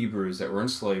 the Hebrews that were in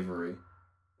slavery,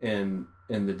 and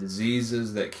the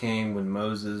diseases that came when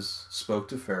Moses spoke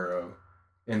to Pharaoh,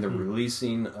 and the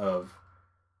releasing of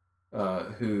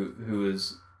who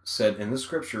is said in the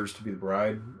scriptures to be the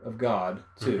bride of God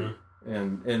too,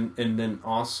 and then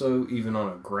also even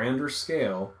on a grander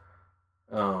scale,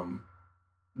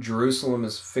 Jerusalem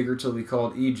is figuratively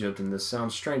called Egypt, and this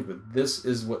sounds strange, but this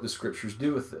is what the scriptures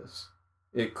do with this.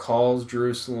 It calls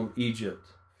Jerusalem Egypt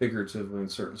figuratively in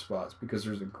certain spots, because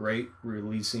there's a great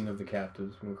releasing of the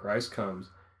captives. When Christ comes,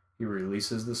 he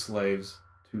releases the slaves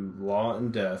to law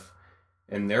and death,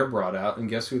 and they're brought out, and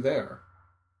guess who they are?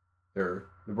 They're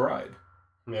the bride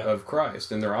of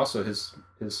Christ, and they're also his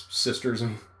sisters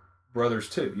and brothers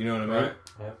too. You know what I mean? Right.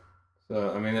 Yeah.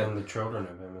 So I mean, and the children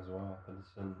of him as well, the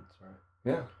descendants, right?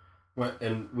 Yeah. Well,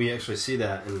 and we actually see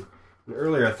that. And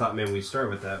earlier I thought maybe we'd start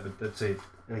with that, but that's a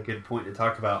good point to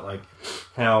talk about, like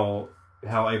how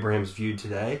Abraham's viewed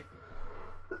today.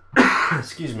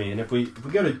 Excuse me. And if we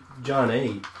go to John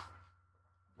 8,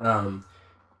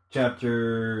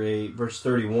 chapter 8, verse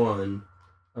 31.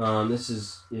 This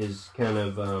is kind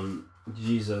of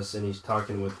Jesus, and he's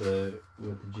talking with the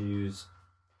Jews.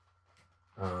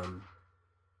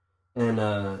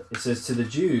 It says, to the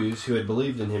Jews who had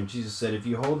believed in him, Jesus said, if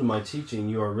you hold to my teaching,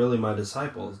 you are really my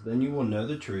disciples. Then you will know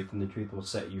the truth, and the truth will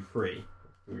set you free.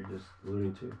 We were just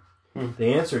alluding to.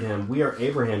 They answered him, we are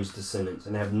Abraham's descendants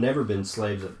and have never been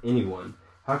slaves of anyone.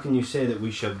 How can you say that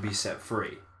we shall be set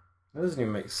free? That doesn't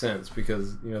even make sense,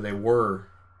 because they were.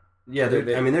 Yeah,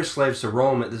 they're slaves to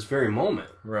Rome at this very moment.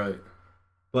 Right.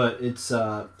 But it's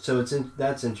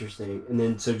that's interesting. And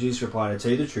then so Jesus replied, I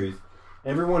tell you the truth,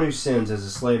 everyone who sins is a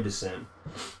slave to sin.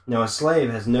 Now a slave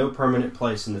has no permanent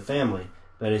place in the family,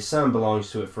 but a son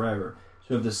belongs to it forever.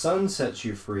 So if the son sets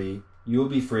you free, you will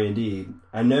be free indeed.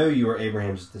 I know you are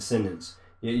Abraham's descendants,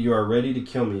 yet you are ready to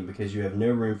kill me because you have no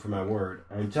room for my word.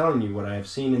 I am telling you what I have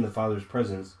seen in the Father's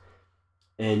presence,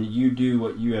 and you do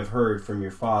what you have heard from your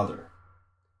father.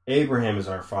 Abraham is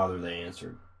our father, they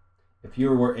answered. If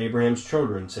you were Abraham's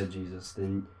children, said Jesus,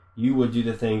 then you would do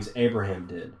the things Abraham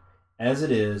did. As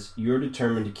it is, you are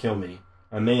determined to kill me,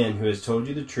 a man who has told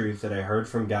you the truth that I heard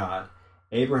from God.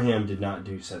 Abraham did not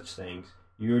do such things.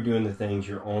 You are doing the things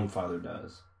your own father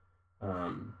does.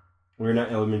 We're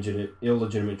not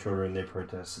illegitimate children, they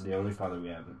protested. The only father we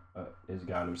have is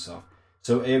God himself.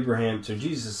 So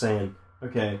Jesus is saying,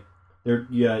 okay,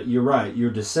 you're right,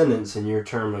 you're descendants in your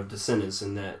term of descendants,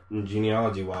 in that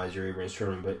genealogy-wise you're Abraham's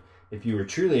children, but if you were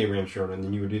truly Abraham's children,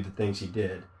 then you would do the things he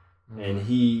did. And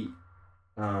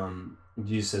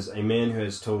Jesus says, a man who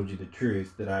has told you the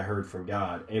truth that I heard from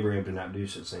God. Abraham did not do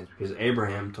such things, because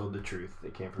Abraham told the truth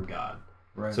that came from God.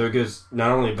 Right. So it goes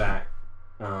not only back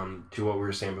to what we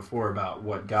were saying before about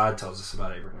what God tells us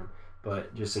about Abraham,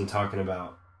 but just in talking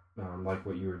about like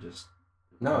what you were just...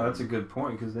 No, that's a good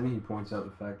point, because then he points out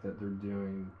the fact that they're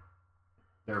doing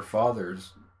their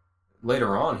fathers.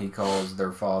 Later on, he calls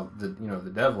their father,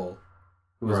 the devil,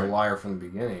 who was a liar from the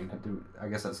beginning. I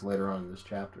guess that's later on in this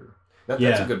chapter. That's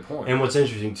a good point. And what's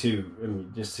interesting too, I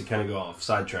mean, just to kind of go off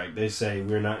sidetrack, they say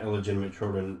we're not illegitimate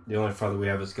children. The only father we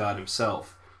have is God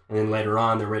himself. And then later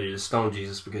on, they're ready to stone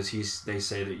Jesus because they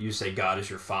say that you say God is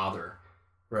your father,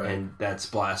 right? And that's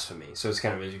blasphemy. So it's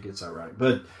kind of as it gets ironic.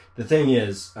 But the thing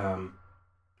is, I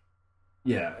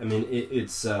mean,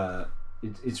 it's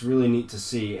really neat to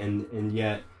see, and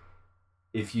yet,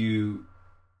 if you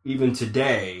even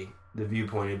today, the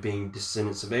viewpoint of being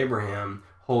descendants of Abraham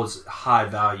holds high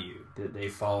value, that they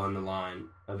fall in the line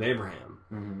of Abraham,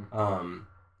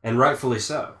 and rightfully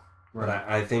so. Right. But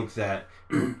I think that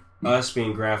us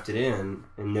being grafted in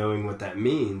and knowing what that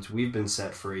means, we've been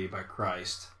set free by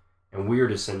Christ, and we're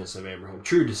descendants of Abraham,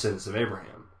 true descendants of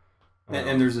Abraham.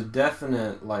 And there's a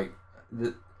definite,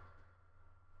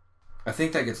 I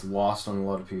think that gets lost on a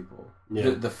lot of people.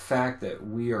 Yeah. The fact that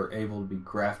we are able to be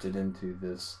grafted into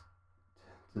this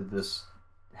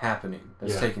happening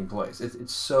that's taking place.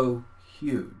 It's so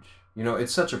huge.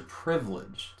 It's such a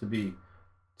privilege to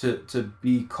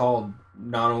be called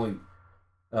not only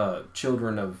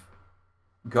children of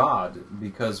God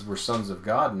because we're sons of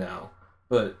God now,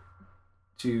 but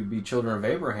to be children of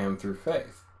Abraham through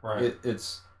faith. Right.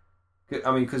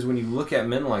 Because when you look at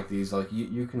men like these,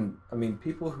 you can,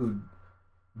 people who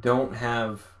don't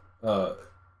have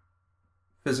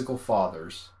physical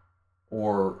fathers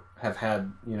or have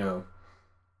had,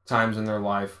 times in their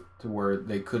life to where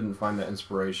they couldn't find that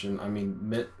inspiration. I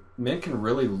mean, men can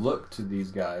really look to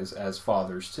these guys as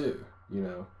fathers too. You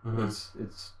know,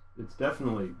 it's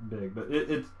definitely big, but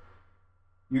it's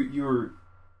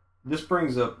this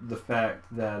brings up the fact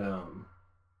that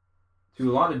to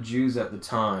a lot of Jews at the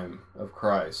time of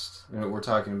Christ, you know, we're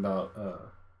talking about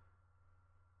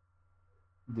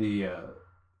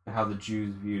how the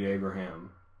Jews viewed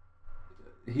Abraham.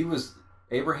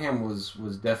 Abraham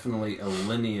was definitely a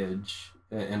lineage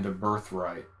and a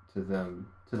birthright to them,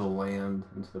 to the land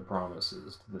and to the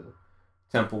promises, to the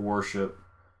temple worship,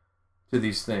 to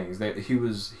these things. He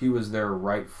was their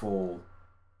rightful,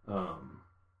 how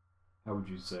would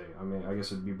you say? I mean, I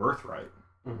guess it'd be birthright.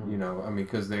 You know, I mean,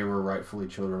 because they were rightfully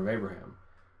children of Abraham.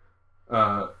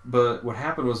 But what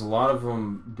happened was a lot of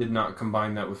them did not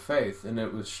combine that with faith, and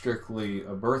it was strictly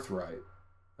a birthright.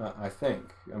 I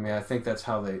think. I mean, I think that's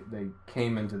how they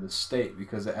came into the state,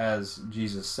 because as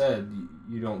Jesus said,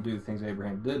 you don't do the things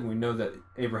Abraham did, and we know that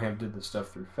Abraham did the stuff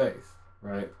through faith,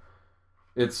 right?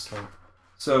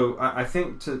 So I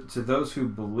think to those who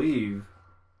believe,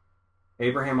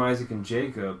 Abraham, Isaac, and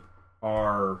Jacob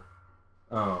are,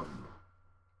 I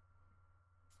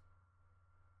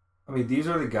mean, these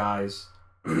are the guys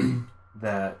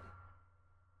that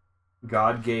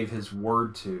God gave his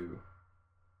word to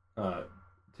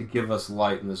give us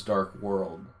light in this dark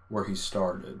world where he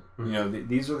started. You know,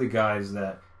 these are the guys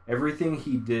that everything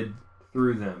he did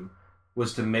through them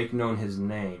was to make known his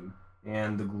name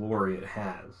and the glory it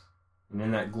has. And in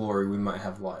that glory we might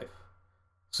have life.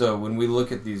 So when we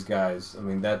look at these guys, I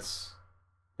mean, that's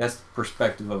the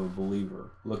perspective of a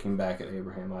believer looking back at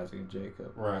Abraham, Isaac, and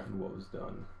Jacob, right, and what was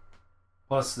done.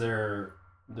 Plus they're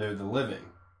the living,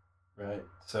 right?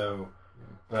 So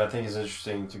what I think is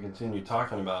interesting to continue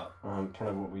talking about, kind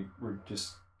of what we were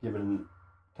just given,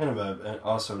 kind of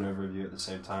also an overview at the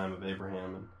same time of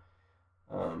Abraham,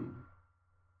 and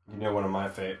you know, one of my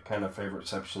favorite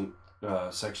sections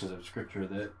of scripture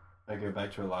that I go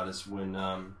back to a lot is when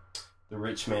the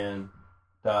rich man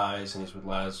dies and he's with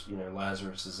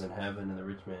Lazarus is in heaven and the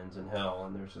rich man's in hell,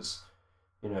 and there's this,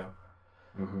 you know,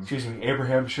 excuse me,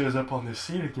 Abraham shows up on the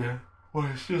scene again. Well,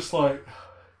 it's just like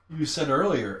you said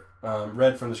earlier,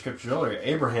 read from the scriptures earlier.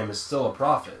 Abraham is still a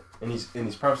prophet, and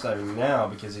he's prophesying now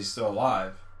because he's still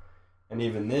alive, and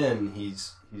even then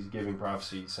he's giving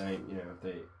prophecy, saying, you know, if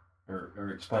they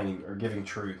or explaining or giving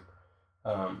truth,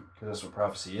 because that's what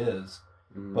prophecy is.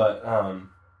 But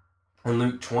in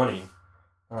Luke 20,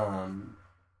 in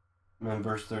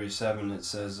verse 37, it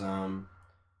says, talking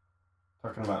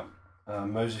about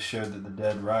Moses showed that the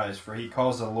dead rise, for he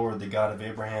calls the Lord the God of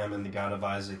Abraham and the God of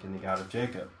Isaac and the God of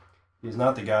Jacob. He is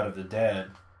not the God of the dead,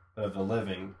 but of the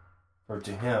living, for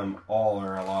to him all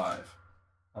are alive.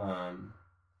 I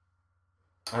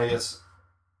guess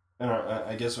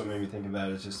what made me think about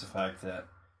it is just the fact that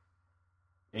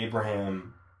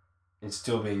Abraham is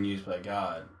still being used by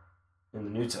God in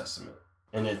the New Testament.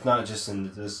 And it's not just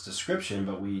in this description,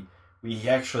 but we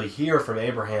actually hear from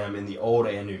Abraham in the Old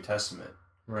and New Testament.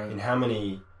 Right. And how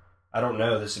many, I don't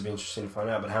know, this would be interesting to find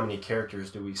out, but how many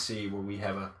characters do we see where we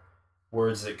have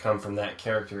words that come from that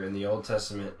character in the Old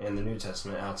Testament and the New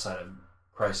Testament outside of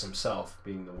Christ himself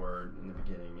being the Word in the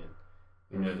beginning? And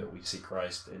we know that we see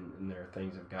Christ, and there are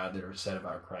things of God that are said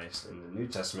about Christ in the New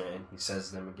Testament, and he says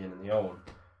them again in the Old,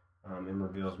 and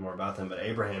reveals more about them. But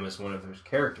Abraham is one of those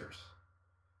characters.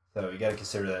 So you got to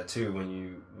consider that too when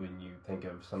you think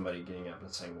of somebody getting up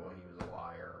and saying, well, he was a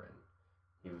liar and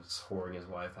he was whoring his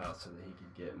wife out so that he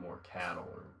could get more cattle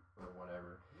or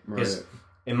whatever. Because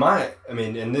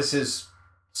and this is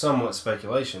somewhat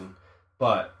speculation,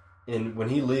 but when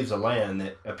he leaves a land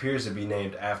that appears to be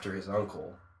named after his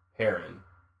uncle, Haran,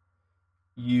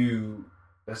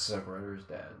 that's his uncle, right, or his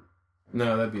dad?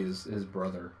 No, that'd be his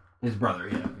brother. His brother,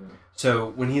 yeah.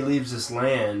 So when he leaves this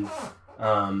land,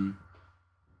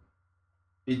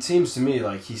 it seems to me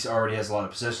like he already has a lot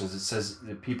of possessions. It says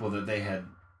the people that they had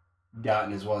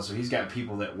gotten as well. So he's got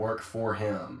people that work for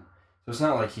him. So it's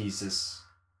not like he's this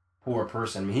poor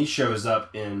person. I mean, he shows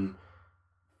up in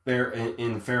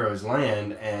Pharaoh's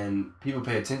land, and people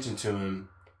pay attention to him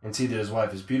and see that his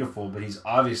wife is beautiful, but he's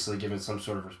obviously given some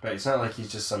sort of respect. It's not like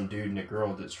he's just some dude and a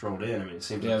girl that strolled in. I mean, it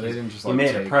seems like he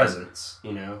made a presence,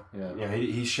 you know? Yeah. You know,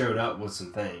 he showed up with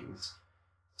some things.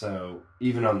 So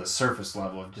even on the surface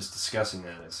level of just discussing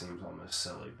that, it seems almost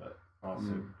silly, but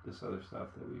also this other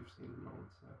stuff that we've seen in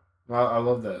moments. So. Well, I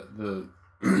love that,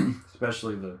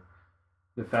 especially the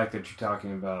fact that you're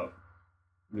talking about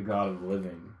the God of the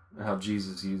living, and how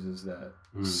Jesus uses that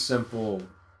simple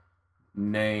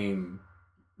name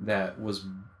that was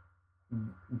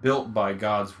built by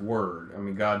God's word. I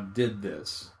mean, God did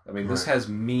this. I mean, this has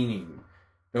meaning.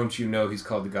 Don't you know He's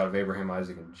called the God of Abraham,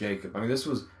 Isaac, and Jacob? I mean,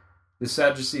 the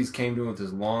Sadducees came to him with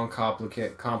this long,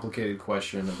 complicated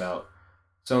question about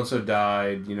so-and-so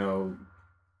died,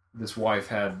 this wife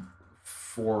had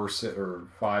 4 or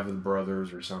 5 of the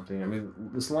brothers or something. I mean,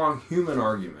 this long human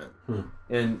argument.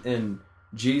 And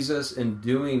Jesus,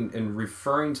 in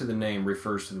referring to the name,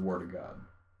 refers to the Word of God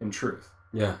in truth.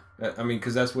 Yeah. I mean,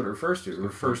 because that's what it refers to. It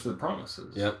refers to the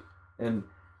promises. Yep. And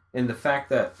the fact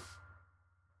that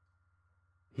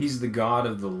He's the God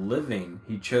of the living,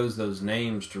 He chose those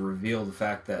names to reveal the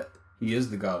fact that He is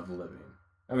the God of the living.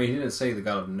 I mean, He didn't say the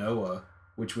God of Noah,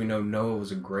 which we know Noah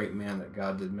was a great man that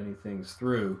God did many things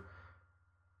through.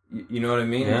 You know what I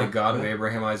mean? Yeah. The God of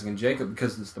Abraham, Isaac, and Jacob,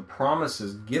 because it's the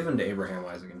promises given to Abraham,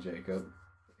 Isaac, and Jacob.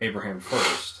 Abraham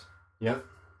first. Yep.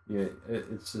 Yeah,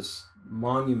 it's just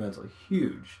monumentally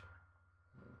huge.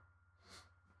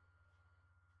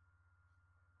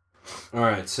 All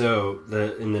right, so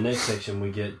in the next section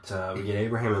we get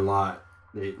Abraham and Lot.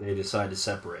 They decide to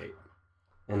separate,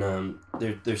 and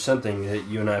there's something that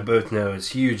you and I both know is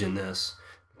huge in this,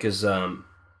 because you're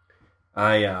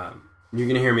gonna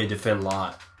hear me defend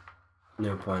Lot,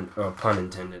 no pun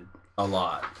intended, a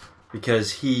lot,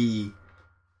 because he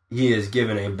is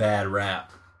given a bad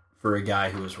rap for a guy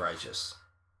who was righteous,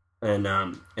 and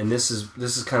this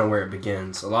is kind of where it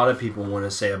begins. A lot of people want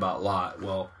to say about Lot,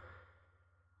 well,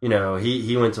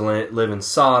 he went to live in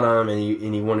Sodom, and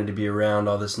he wanted to be around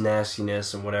all this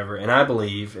nastiness and whatever. And I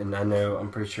believe, and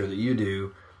I'm pretty sure that you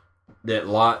do, that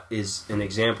Lot is an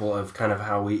example of kind of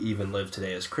how we even live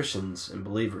today as Christians and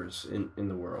believers in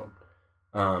the world.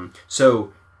 And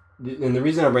the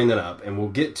reason I bring that up, and we'll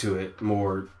get to it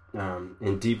more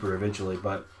and deeper eventually,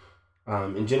 but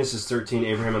in Genesis 13,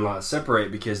 Abraham and Lot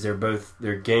separate because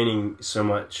they're gaining so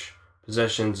much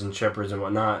possessions and shepherds and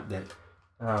whatnot that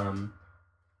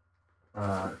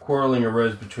quarreling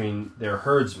arose between their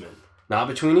herdsmen, not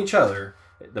between each other.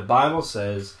 The Bible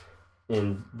says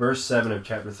in verse 7 of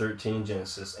chapter 13 in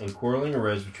Genesis, and quarreling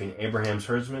arose between Abraham's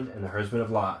herdsmen and the herdsmen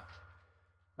of Lot.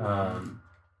 And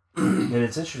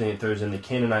it's interesting, it throws in the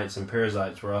Canaanites and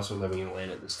Perizzites were also living in the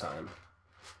land at this time.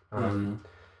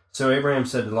 So Abraham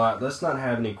said to Lot, let's not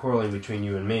have any quarreling between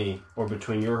you and me, or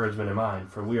between your herdsmen and mine,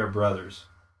 for we are brothers.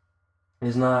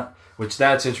 Which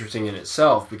that's interesting in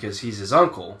itself, because he's his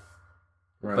uncle.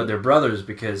 Right. But they're brothers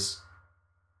because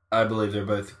I believe they're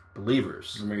both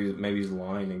believers. Or maybe he's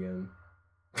lying again.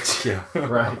 Yeah,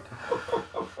 right.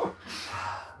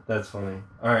 That's funny.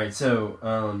 All right, so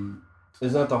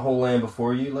is not the whole land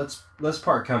before you? Let's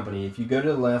part company. If you go to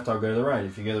the left, I'll go to the right.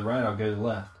 If you go to the right, I'll go to the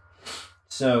left.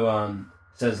 So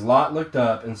it says Lot looked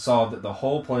up and saw that the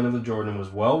whole plain of the Jordan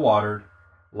was well watered,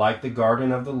 like the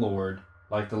garden of the Lord,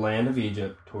 like the land of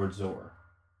Egypt toward Zoar.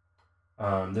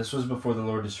 This was before the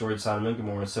Lord destroyed Sodom and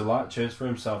Gomorrah. So Lot chose for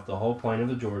himself the whole plain of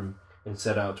the Jordan and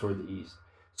set out toward the east.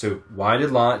 So why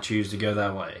did Lot choose to go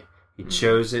that way? He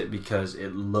chose it because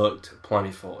it looked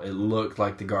plentiful. It looked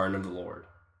like the garden of the Lord.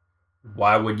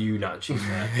 Why would you not choose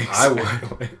that? I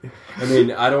would. I mean,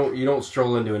 you don't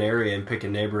stroll into an area and pick a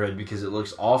neighborhood because it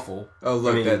looks awful. Oh,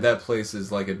 look, that place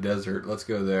is like a desert. Let's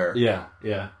go there. Yeah.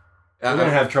 We're going to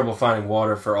have trouble finding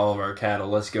water for all of our cattle.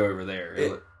 Let's go over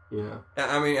there.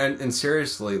 I mean, and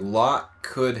seriously, Lot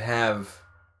could have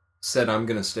said, I'm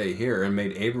going to stay here, and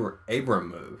made Abram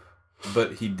move.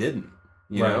 But he didn't.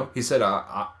 You know? He said,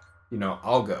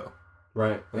 I'll go.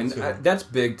 Right. That's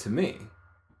big to me.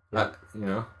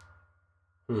 Yeah.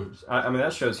 I mean,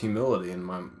 that shows humility in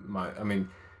my I mean,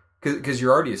 because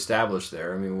you're already established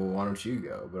there. I mean, well, why don't you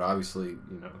go? But obviously,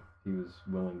 he was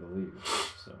willing to leave.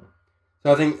 So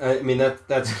I think,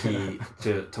 that's key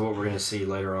to what we're going to see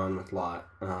later on with Lot.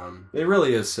 It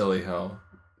really is silly how,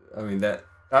 I mean, that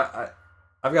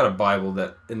I've got a Bible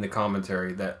that in the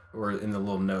commentary or in the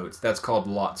little notes, that's called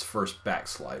Lot's first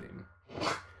backsliding.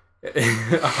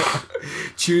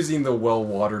 Choosing the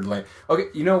well-watered land. Okay,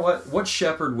 you know what? What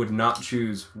shepherd would not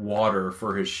choose water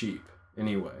for his sheep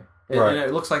anyway? And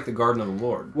it looks like the garden of the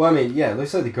Lord. Well, I mean, yeah, it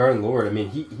looks like the garden of the Lord. I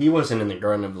mean, he wasn't in the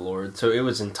garden of the Lord, so it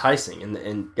was enticing.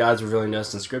 And God's revealing to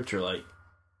us in Scripture,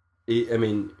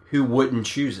 who wouldn't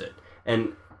choose it?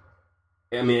 And,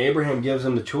 I mean, Abraham gives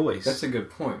him the choice. That's a good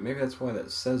point. Maybe that's why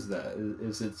that says that.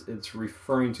 It's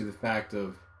referring to the fact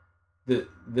of that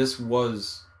this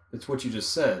was... It's what you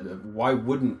just said. Why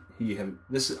wouldn't he have...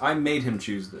 I made him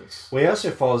choose this. Well, he also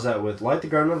follows that with, like the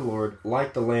garden of the Lord,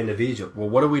 like the land of Egypt. Well,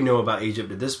 what do we know about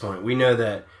Egypt at this point? We know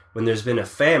that when there's been a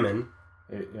famine,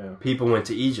 people went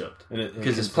to Egypt.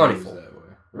 Because it's plentiful. That way.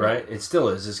 Right? It still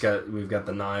is. We've got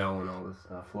the Nile and all this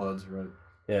stuff. Floods, right.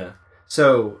 Yeah.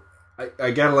 So,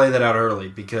 I got to lay that out early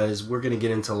because we're going to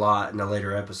get into Lot in a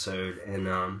later episode, and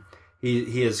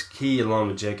he along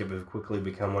with Jacob have quickly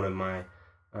become one of my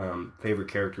favorite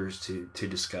characters to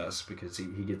discuss because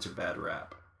he gets a bad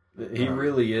rap. He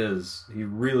really is. He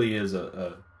really is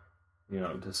a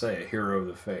to say a hero of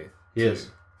the faith. He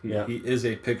is. He is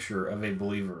a picture of a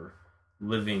believer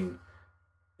living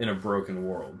in a broken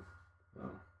world.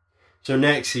 So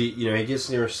next, he gets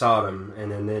near Sodom,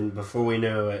 and then before we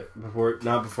know it,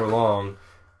 not before long,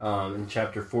 in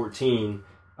chapter 14,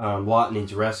 Lot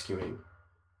needs rescuing.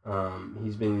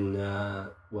 He's been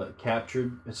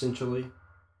captured essentially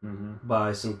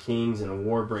by some kings, and a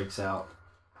war breaks out.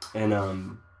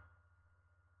 And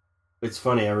it's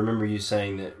funny. I remember you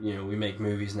saying that we make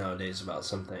movies nowadays about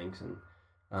some things, and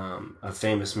a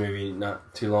famous movie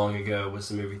not too long ago was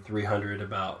the movie 300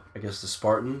 about, I guess, the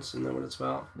Spartans. Isn't that what it's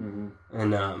about? Mm-hmm.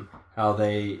 And how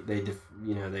they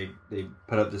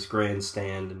put up this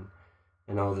grandstand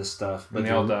and all this stuff. But they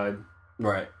all died.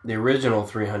 Right. The original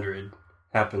 300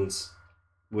 happens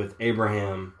with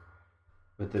Abraham,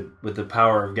 with the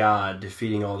power of God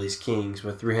defeating all these kings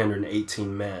with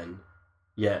 318 men.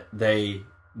 Yet they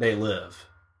live.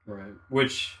 Right.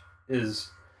 Which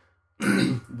is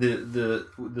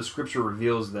the scripture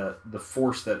reveals that the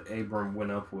force that Abram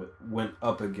went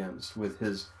up against with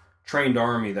his trained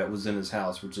army that was in his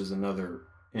house, which is another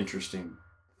interesting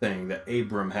thing, that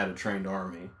Abram had a trained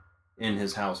army in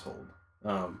his household.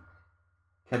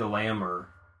 Chedorlaomer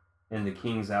and the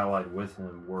kings allied with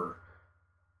him were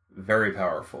very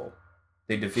powerful.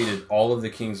 They defeated all of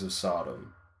the kings of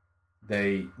Sodom.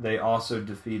 They also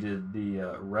defeated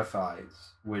the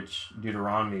Rephites, which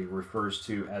Deuteronomy refers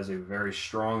to as a very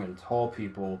strong and tall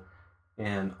people,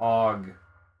 and Og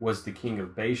was the king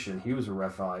of Bashan. He was a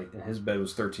Rephite, and his bed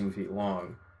was 13 feet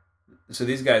long. So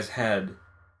these guys had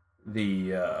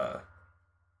the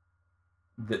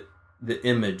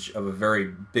image of a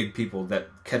very big people that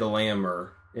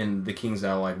Chedorlaomer and the kings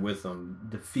allied with them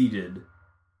defeated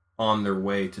on their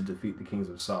way to defeat the kings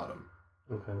of Sodom.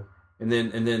 Okay. And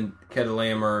then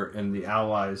Chedorlaomer and the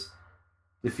allies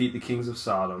defeat the kings of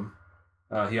Sodom.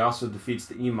 He also defeats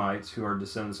the Emites, who are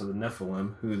descendants of the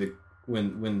Nephilim, who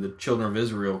when the children of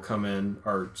Israel come in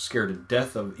are scared to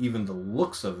death of even the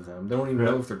looks of them. They don't even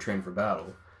know if they're trained for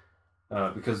battle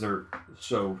because they're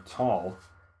so tall.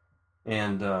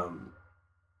 And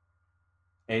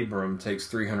Abram takes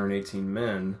 318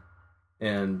 men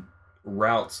and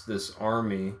routs this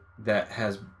army that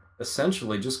has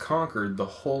essentially just conquered the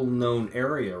whole known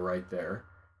area right there,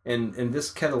 and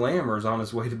this Chedorlaomer is on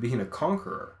his way to being a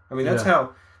conqueror. I mean, that's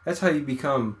how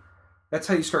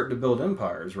you start to build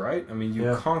empires, right? I mean,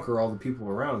 you conquer all the people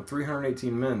around.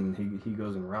 318 men, and he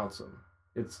goes and routs them.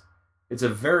 It's a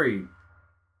very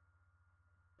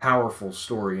powerful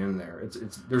story in there.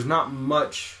 It's there's not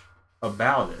much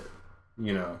about it,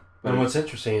 And what's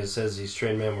interesting is it says these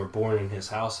trained men were born in his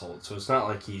household, so it's not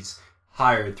like he's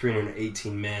hired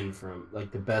 318 men from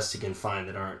like the best he can find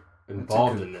that aren't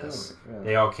involved in this. Yeah.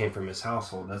 They all came from his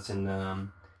household. That's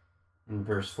in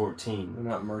verse 14. They're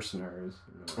not mercenaries.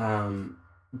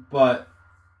 But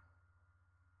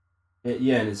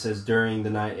and it says during the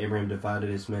night Abraham divided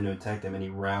his men to attack them, and he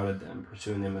routed them,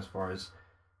 pursuing them as far as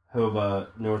Hobah,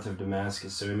 north of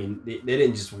Damascus. So I mean, they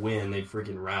didn't just win; they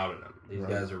freaking routed them. These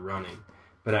guys are running.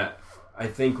 But I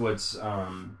think what's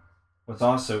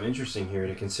also interesting here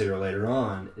to consider later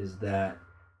on is that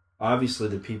obviously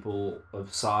the people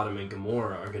of Sodom and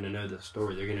Gomorrah are going to know the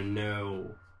story. They're going to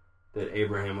know that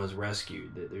Abraham was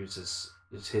rescued, that there's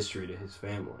this history to his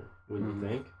family, wouldn't you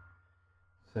think?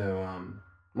 So,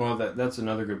 well, that's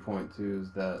another good point, too,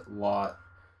 is that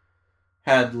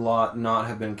had Lot not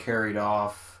have been carried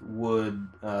off, would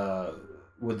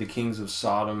the kings of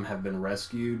Sodom have been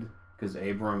rescued? Because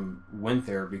Abram went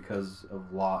there because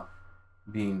of Lot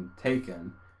being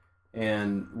taken,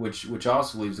 and which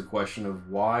also leaves the question of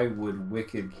why would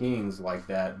wicked kings like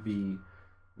that be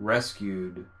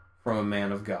rescued from a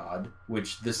man of God?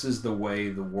 Which this is the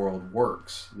way the world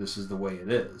works. This is the way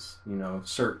it is.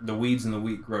 The weeds and the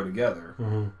wheat grow together.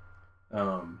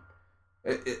 Mm-hmm.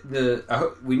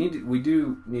 We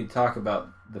do need to talk about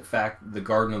the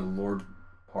Garden of the Lord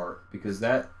part, because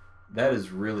that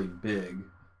is really big.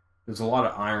 There's a lot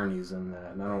of ironies in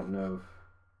that, and I don't know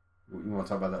if you want to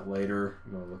talk about that later.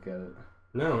 You want to look at it?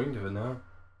 No, we can do it now.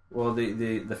 Well,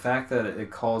 the fact that it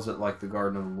calls it like the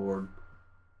Garden of the Lord,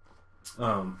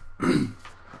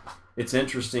 it's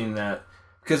interesting that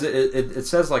because it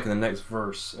says like in the next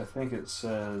verse, I think it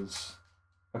says,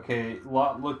 okay,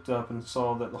 Lot looked up and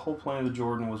saw that the whole plain of the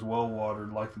Jordan was well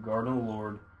watered, like the Garden of the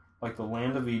Lord, like the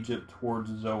land of Egypt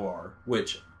towards Zoar,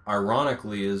 which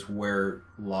ironically is where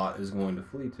Lot is going to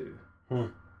flee to. Yeah.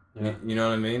 You know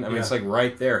what I mean? I mean, Yeah. it's like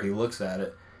right there. He looks at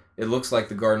it. It looks like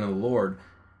the garden of the Lord.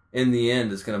 In the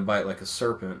end, it's going to bite like a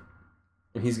serpent,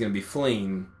 and he's going to be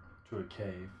fleeing to a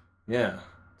cave. Yeah,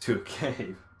 to a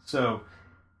cave. So,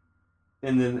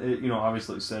 and then it,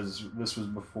 obviously it says this was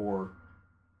before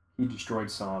he destroyed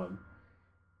Sodom.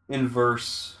 In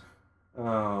verse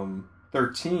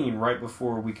 13, right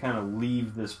before we kind of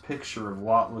leave this picture of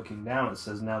Lot looking down, it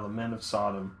says, "Now the men of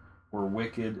Sodom were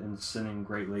wicked and sinning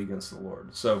greatly against the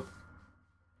Lord." So,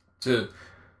 to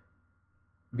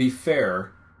be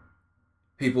fair,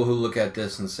 people who look at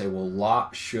this and say, well,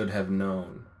 Lot should have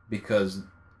known, because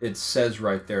it says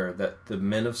right there that the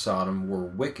men of Sodom were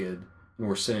wicked and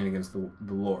were sinning against the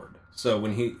Lord. So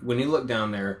when he looked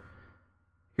down there,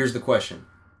 here's the question.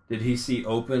 Did he see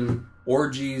open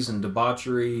orgies and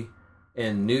debauchery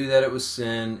and knew that it was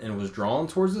sin and was drawn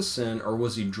towards the sin, or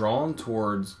was he drawn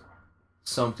towards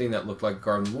something that looked like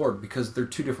Garden of the Lord? Because they're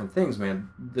two different things, man.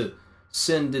 The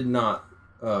sin did not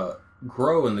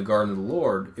grow in the Garden of the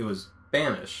Lord. It was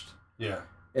banished. Yeah.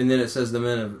 And then it says the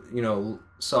men of,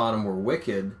 Sodom were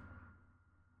wicked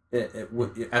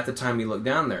at the time he looked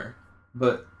down there.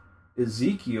 But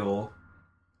Ezekiel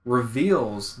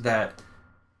reveals that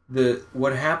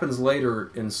what happens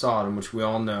later in Sodom, which we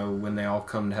all know when they all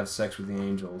come to have sex with the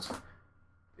angels,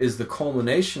 is the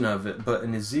culmination of it. But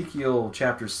in Ezekiel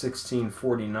chapter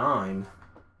 16:49,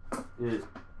 it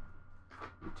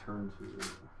turn to it.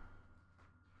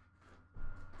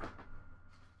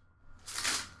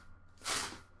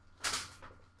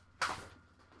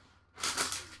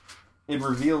 It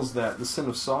reveals that the sin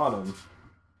of Sodom,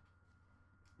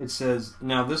 it says,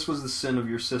 "Now this was the sin of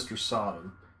your sister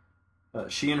Sodom.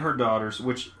 She and her daughters,"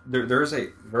 which there is a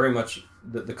very much,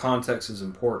 the context is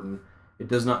important. It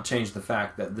does not change the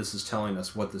fact that this is telling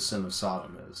us what the sin of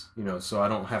Sodom is. So I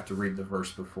don't have to read the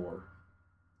verse before.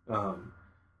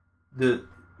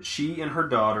 She and her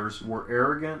daughters were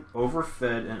arrogant,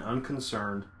 overfed, and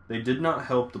unconcerned. They did not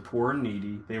help the poor and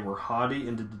needy. They were haughty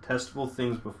and did detestable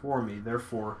things before me.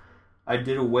 Therefore, I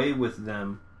did away with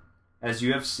them, as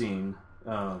you have seen.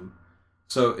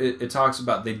 So it talks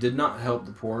about they did not help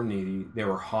the poor and needy. They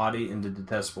were haughty and did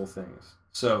detestable things.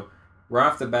 So right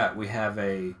off the bat, we have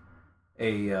an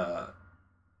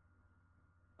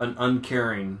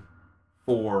uncaring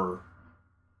for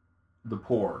the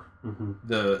poor. Mm-hmm.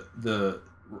 The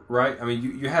right. I mean,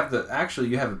 you have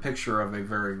a picture of a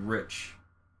very rich,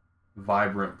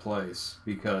 vibrant place,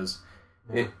 because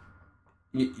it.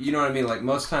 You know what I mean? Like,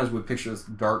 most times we picture this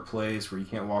dark place where you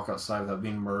can't walk outside without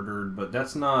being murdered, but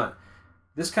that's not...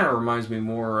 This kind of reminds me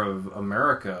more of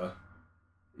America,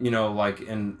 like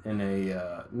in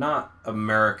a... not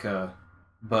America,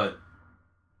 but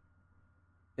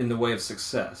in the way of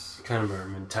success. Kind of a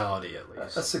mentality, at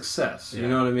least. A success, yeah. You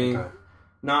know what I mean? Okay.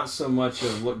 Not so much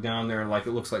of look down there and like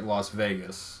it looks like Las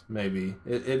Vegas, maybe.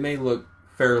 It may look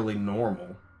fairly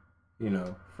normal,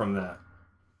 from that.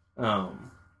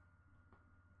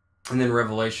 And then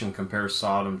Revelation compares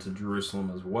Sodom to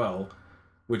Jerusalem as well,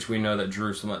 which we know that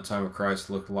Jerusalem at the time of Christ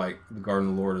looked like the Garden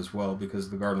of the Lord as well, because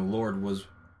the Garden of the Lord was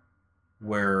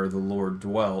where the Lord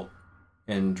dwelt,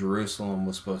 and Jerusalem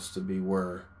was supposed to be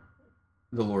where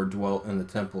the Lord dwelt in the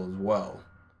temple as well.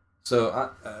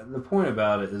 So the point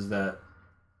about it is that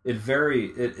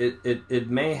it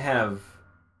may have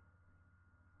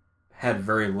had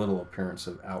very little appearance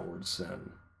of outward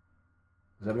sin.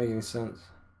 Does that make any sense?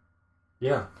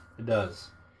 Yeah, it does.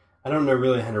 I don't know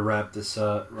really how to wrap this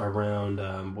up around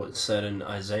what's said in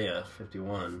Isaiah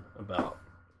 51 about.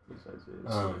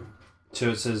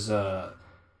 So it says,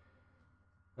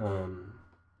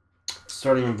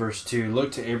 starting in verse 2,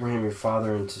 "Look to Abraham your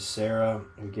father and to Sarah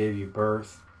who gave you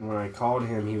birth. When I called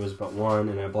him, he was but one,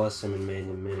 and I blessed him and made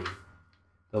him many.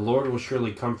 The Lord will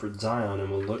surely comfort Zion and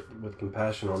will look with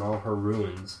compassion on all her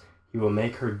ruins. He will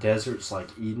make her deserts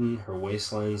like Eden, her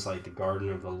wastelands like the garden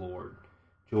of the Lord.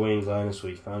 Joy and gladness will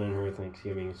be found in her,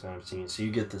 thanksgiving and sound of singing." So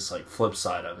you get this flip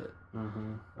side of it,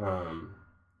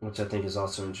 which I think is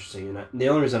also interesting. And the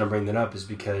only reason I bring that up is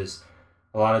because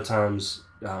a lot of times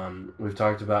we've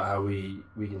talked about how we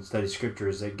can study Scripture,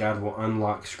 is that God will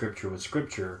unlock Scripture with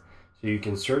Scripture. So you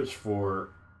can search for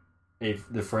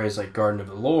the phrase like Garden of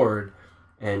the Lord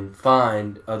and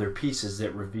find other pieces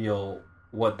that reveal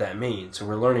what that means. So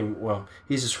we're learning,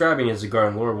 he's describing it as the Garden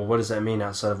of the Lord. Well, what does that mean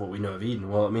outside of what we know of Eden?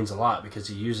 Well, it means a lot, because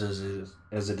he uses it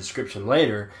as a description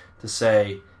later to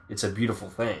say it's a beautiful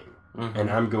thing. Mm-hmm. And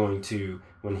I'm going to,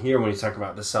 when he's talking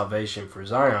about the salvation for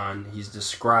Zion, he's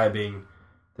describing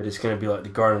that it's going to be like the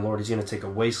Garden of the Lord. He's going to take a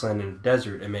wasteland and a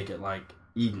desert and make it like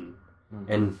Eden.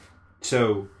 Mm-hmm. And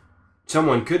so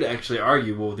someone could actually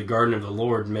argue, well, the garden of the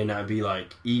Lord may not be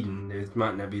like Eden. It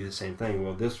might not be the same thing.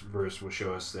 Well, this verse will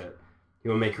show us that He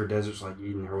will make her deserts like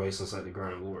Eden, her wastelands like the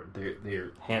garden of the Lord.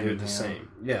 They're the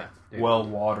same. Yeah. Well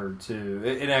watered too.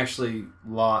 It actually,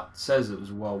 Lot says it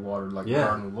was well watered like the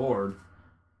garden of the Lord.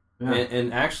 Yeah.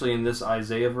 And actually, in this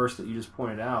Isaiah verse that you just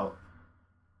pointed out,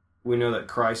 we know that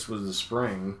Christ was the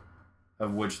spring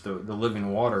of which the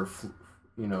living water,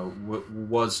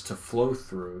 was to flow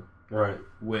through. Right.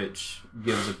 Which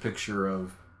gives a picture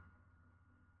of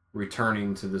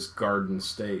returning to this garden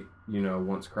state,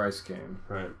 once Christ came.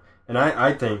 Right. And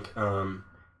I think,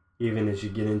 even as you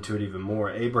get into it even more,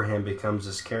 Abraham becomes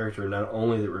this character not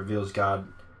only that reveals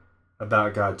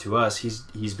about God to us,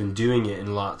 he's been doing it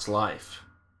in Lot's life.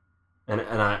 And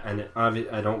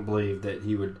I don't believe that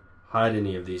he would hide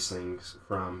any of these things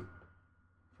from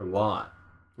Lot.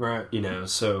 Right.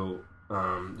 So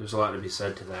there's a lot to be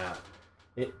said to that.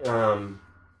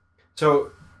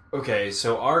 So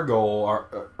our goal,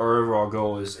 our overall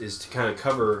goal is to kind of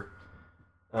cover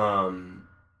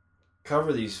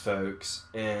these folks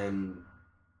and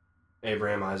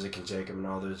Abraham, Isaac, and Jacob, and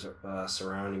all those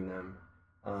surrounding them,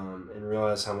 and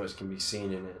realize how much can be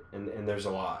seen in it, and there's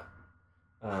a lot.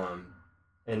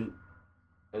 And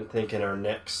think in our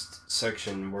next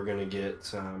section we're going to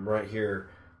get right here.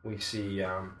 We see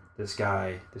this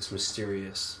guy, this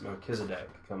mysterious Melchizedek,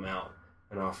 come out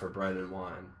and offer bread and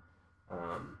wine.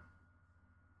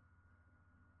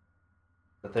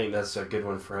 I think that's a good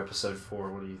one for episode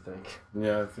 4. What do you think?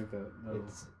 Yeah, I think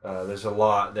there's a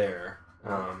lot there.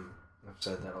 I've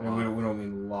said that a lot. We don't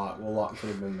mean a lot. Well, a lot could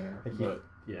have been there, but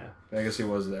yeah, I guess he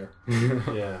was there.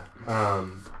 Yeah.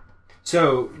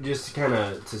 So just to kind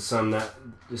of sum that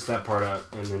part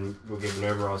up, and then we'll give an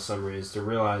overall summary, is to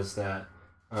realize that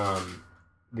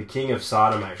the king of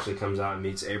Sodom actually comes out and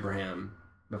meets Abraham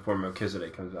before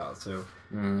Melchizedek comes out. So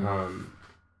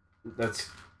that's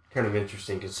kind of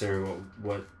interesting considering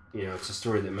what it's a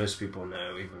story that most people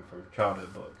know, even from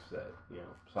childhood books, that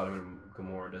Sodom and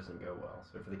Gomorrah doesn't go well.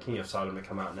 So for the king of Sodom to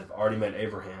come out and have already met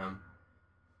Abraham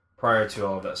prior to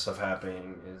all of that stuff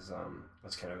happening is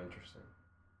that's kind of interesting.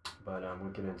 But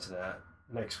we'll get into that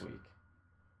next week.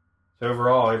 So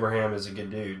overall, Abraham is a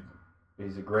good dude.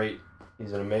 He's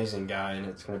an amazing guy, and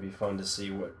it's going to be fun to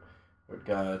see what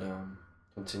God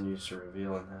continues to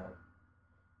reveal in that.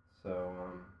 So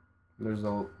there's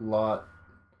a lot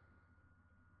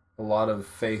of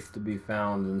faith to be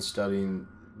found in studying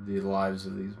the lives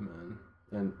of these men,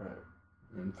 and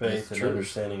faith and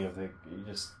understanding of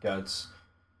God's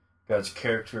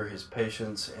character, His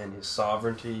patience, and His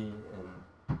sovereignty,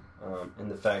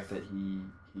 and the fact that He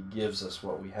gives us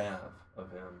what we have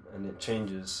of Him, and it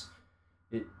changes.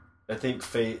 I think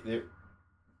faith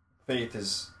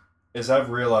is, as I've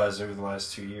realized over the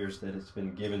last 2 years that it's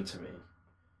been given to me,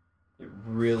 it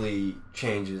really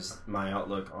changes my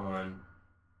outlook on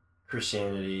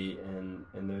Christianity and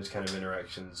those kind of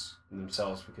interactions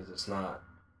themselves, because it's not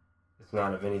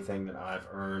of anything that I've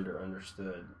earned or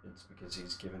understood. It's because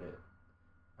He's given it,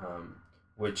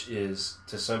 which is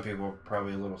to some people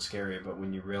probably a little scary, but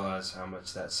when you realize how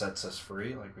much that sets us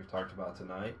free, like we've talked about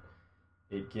tonight,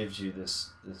 it gives you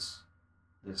this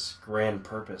grand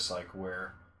purpose, like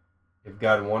where if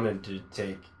God wanted to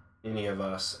take any of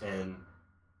us and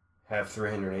have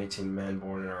 318 men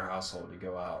born in our household to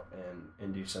go out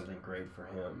and do something great for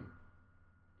Him,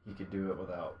 He could do it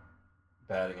without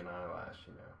batting an eyelash,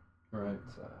 Right.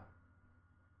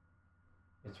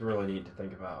 It's really neat to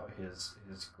think about His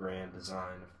grand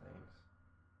design of things.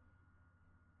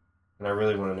 And I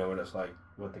really want to know what it's like,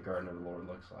 what the garden of the Lord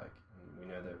looks like. And we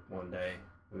know that one day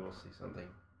we will see something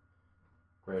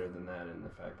greater than that, in the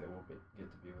fact that we'll get to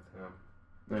be with Him.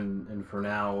 And for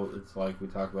now, it's like we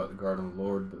talk about the garden of the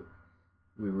Lord, but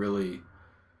we really,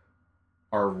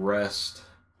 our rest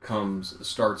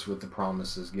starts with the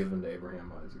promises given to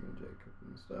Abraham, Isaac, and Jacob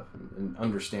and stuff, and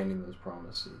understanding those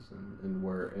promises and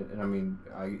where, and I mean,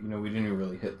 we didn't even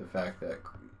really hit the fact that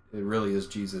it really is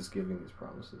Jesus giving these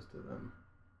promises to them.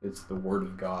 It's the Word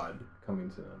of God coming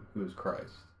to them, who is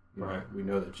Christ. Right. We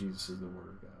know that Jesus is the Word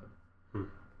of God,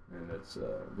 and it's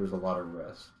there's a lot of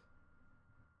rest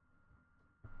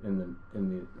in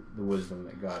the wisdom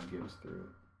that God gives through it.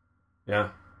 Yeah,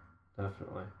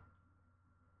 definitely.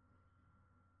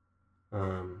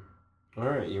 All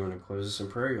right, you want to close us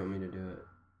in prayer? You want me to do it?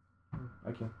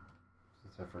 I can.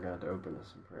 Since I forgot to open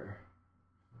us in prayer.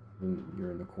 Then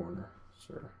you're in the corner,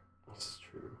 sir. This is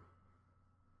true.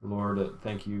 Lord,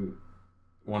 thank you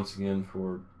once again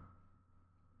for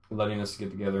letting us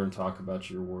get together and talk about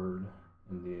your word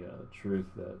and the truth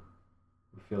that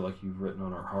we feel like you've written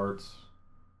on our hearts.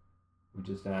 We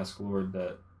just ask, Lord,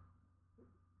 that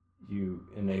you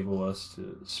enable us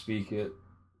to speak it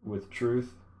with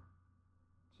truth,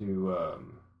 to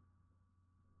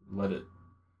let it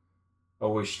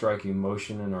always strike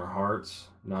emotion in our hearts,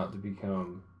 not to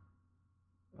become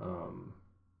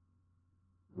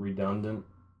redundant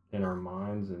in our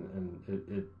minds, and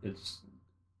it's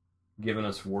given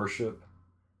us worship.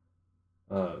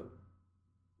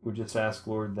 We just ask,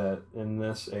 Lord, that in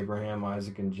this Abraham,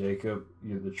 Isaac, and Jacob,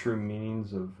 the true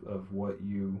meanings of what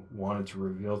you wanted to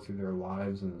reveal through their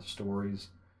lives and the stories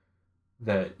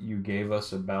that you gave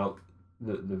us about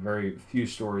the very few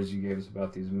stories you gave us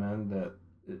about these men, that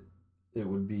it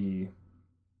would be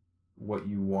what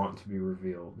you want to be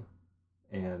revealed,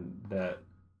 and that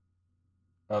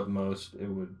utmost it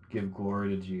would give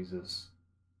glory to Jesus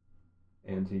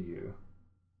and to you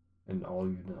and all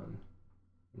you've done.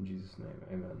 In Jesus' name,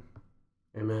 amen.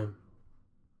 Amen.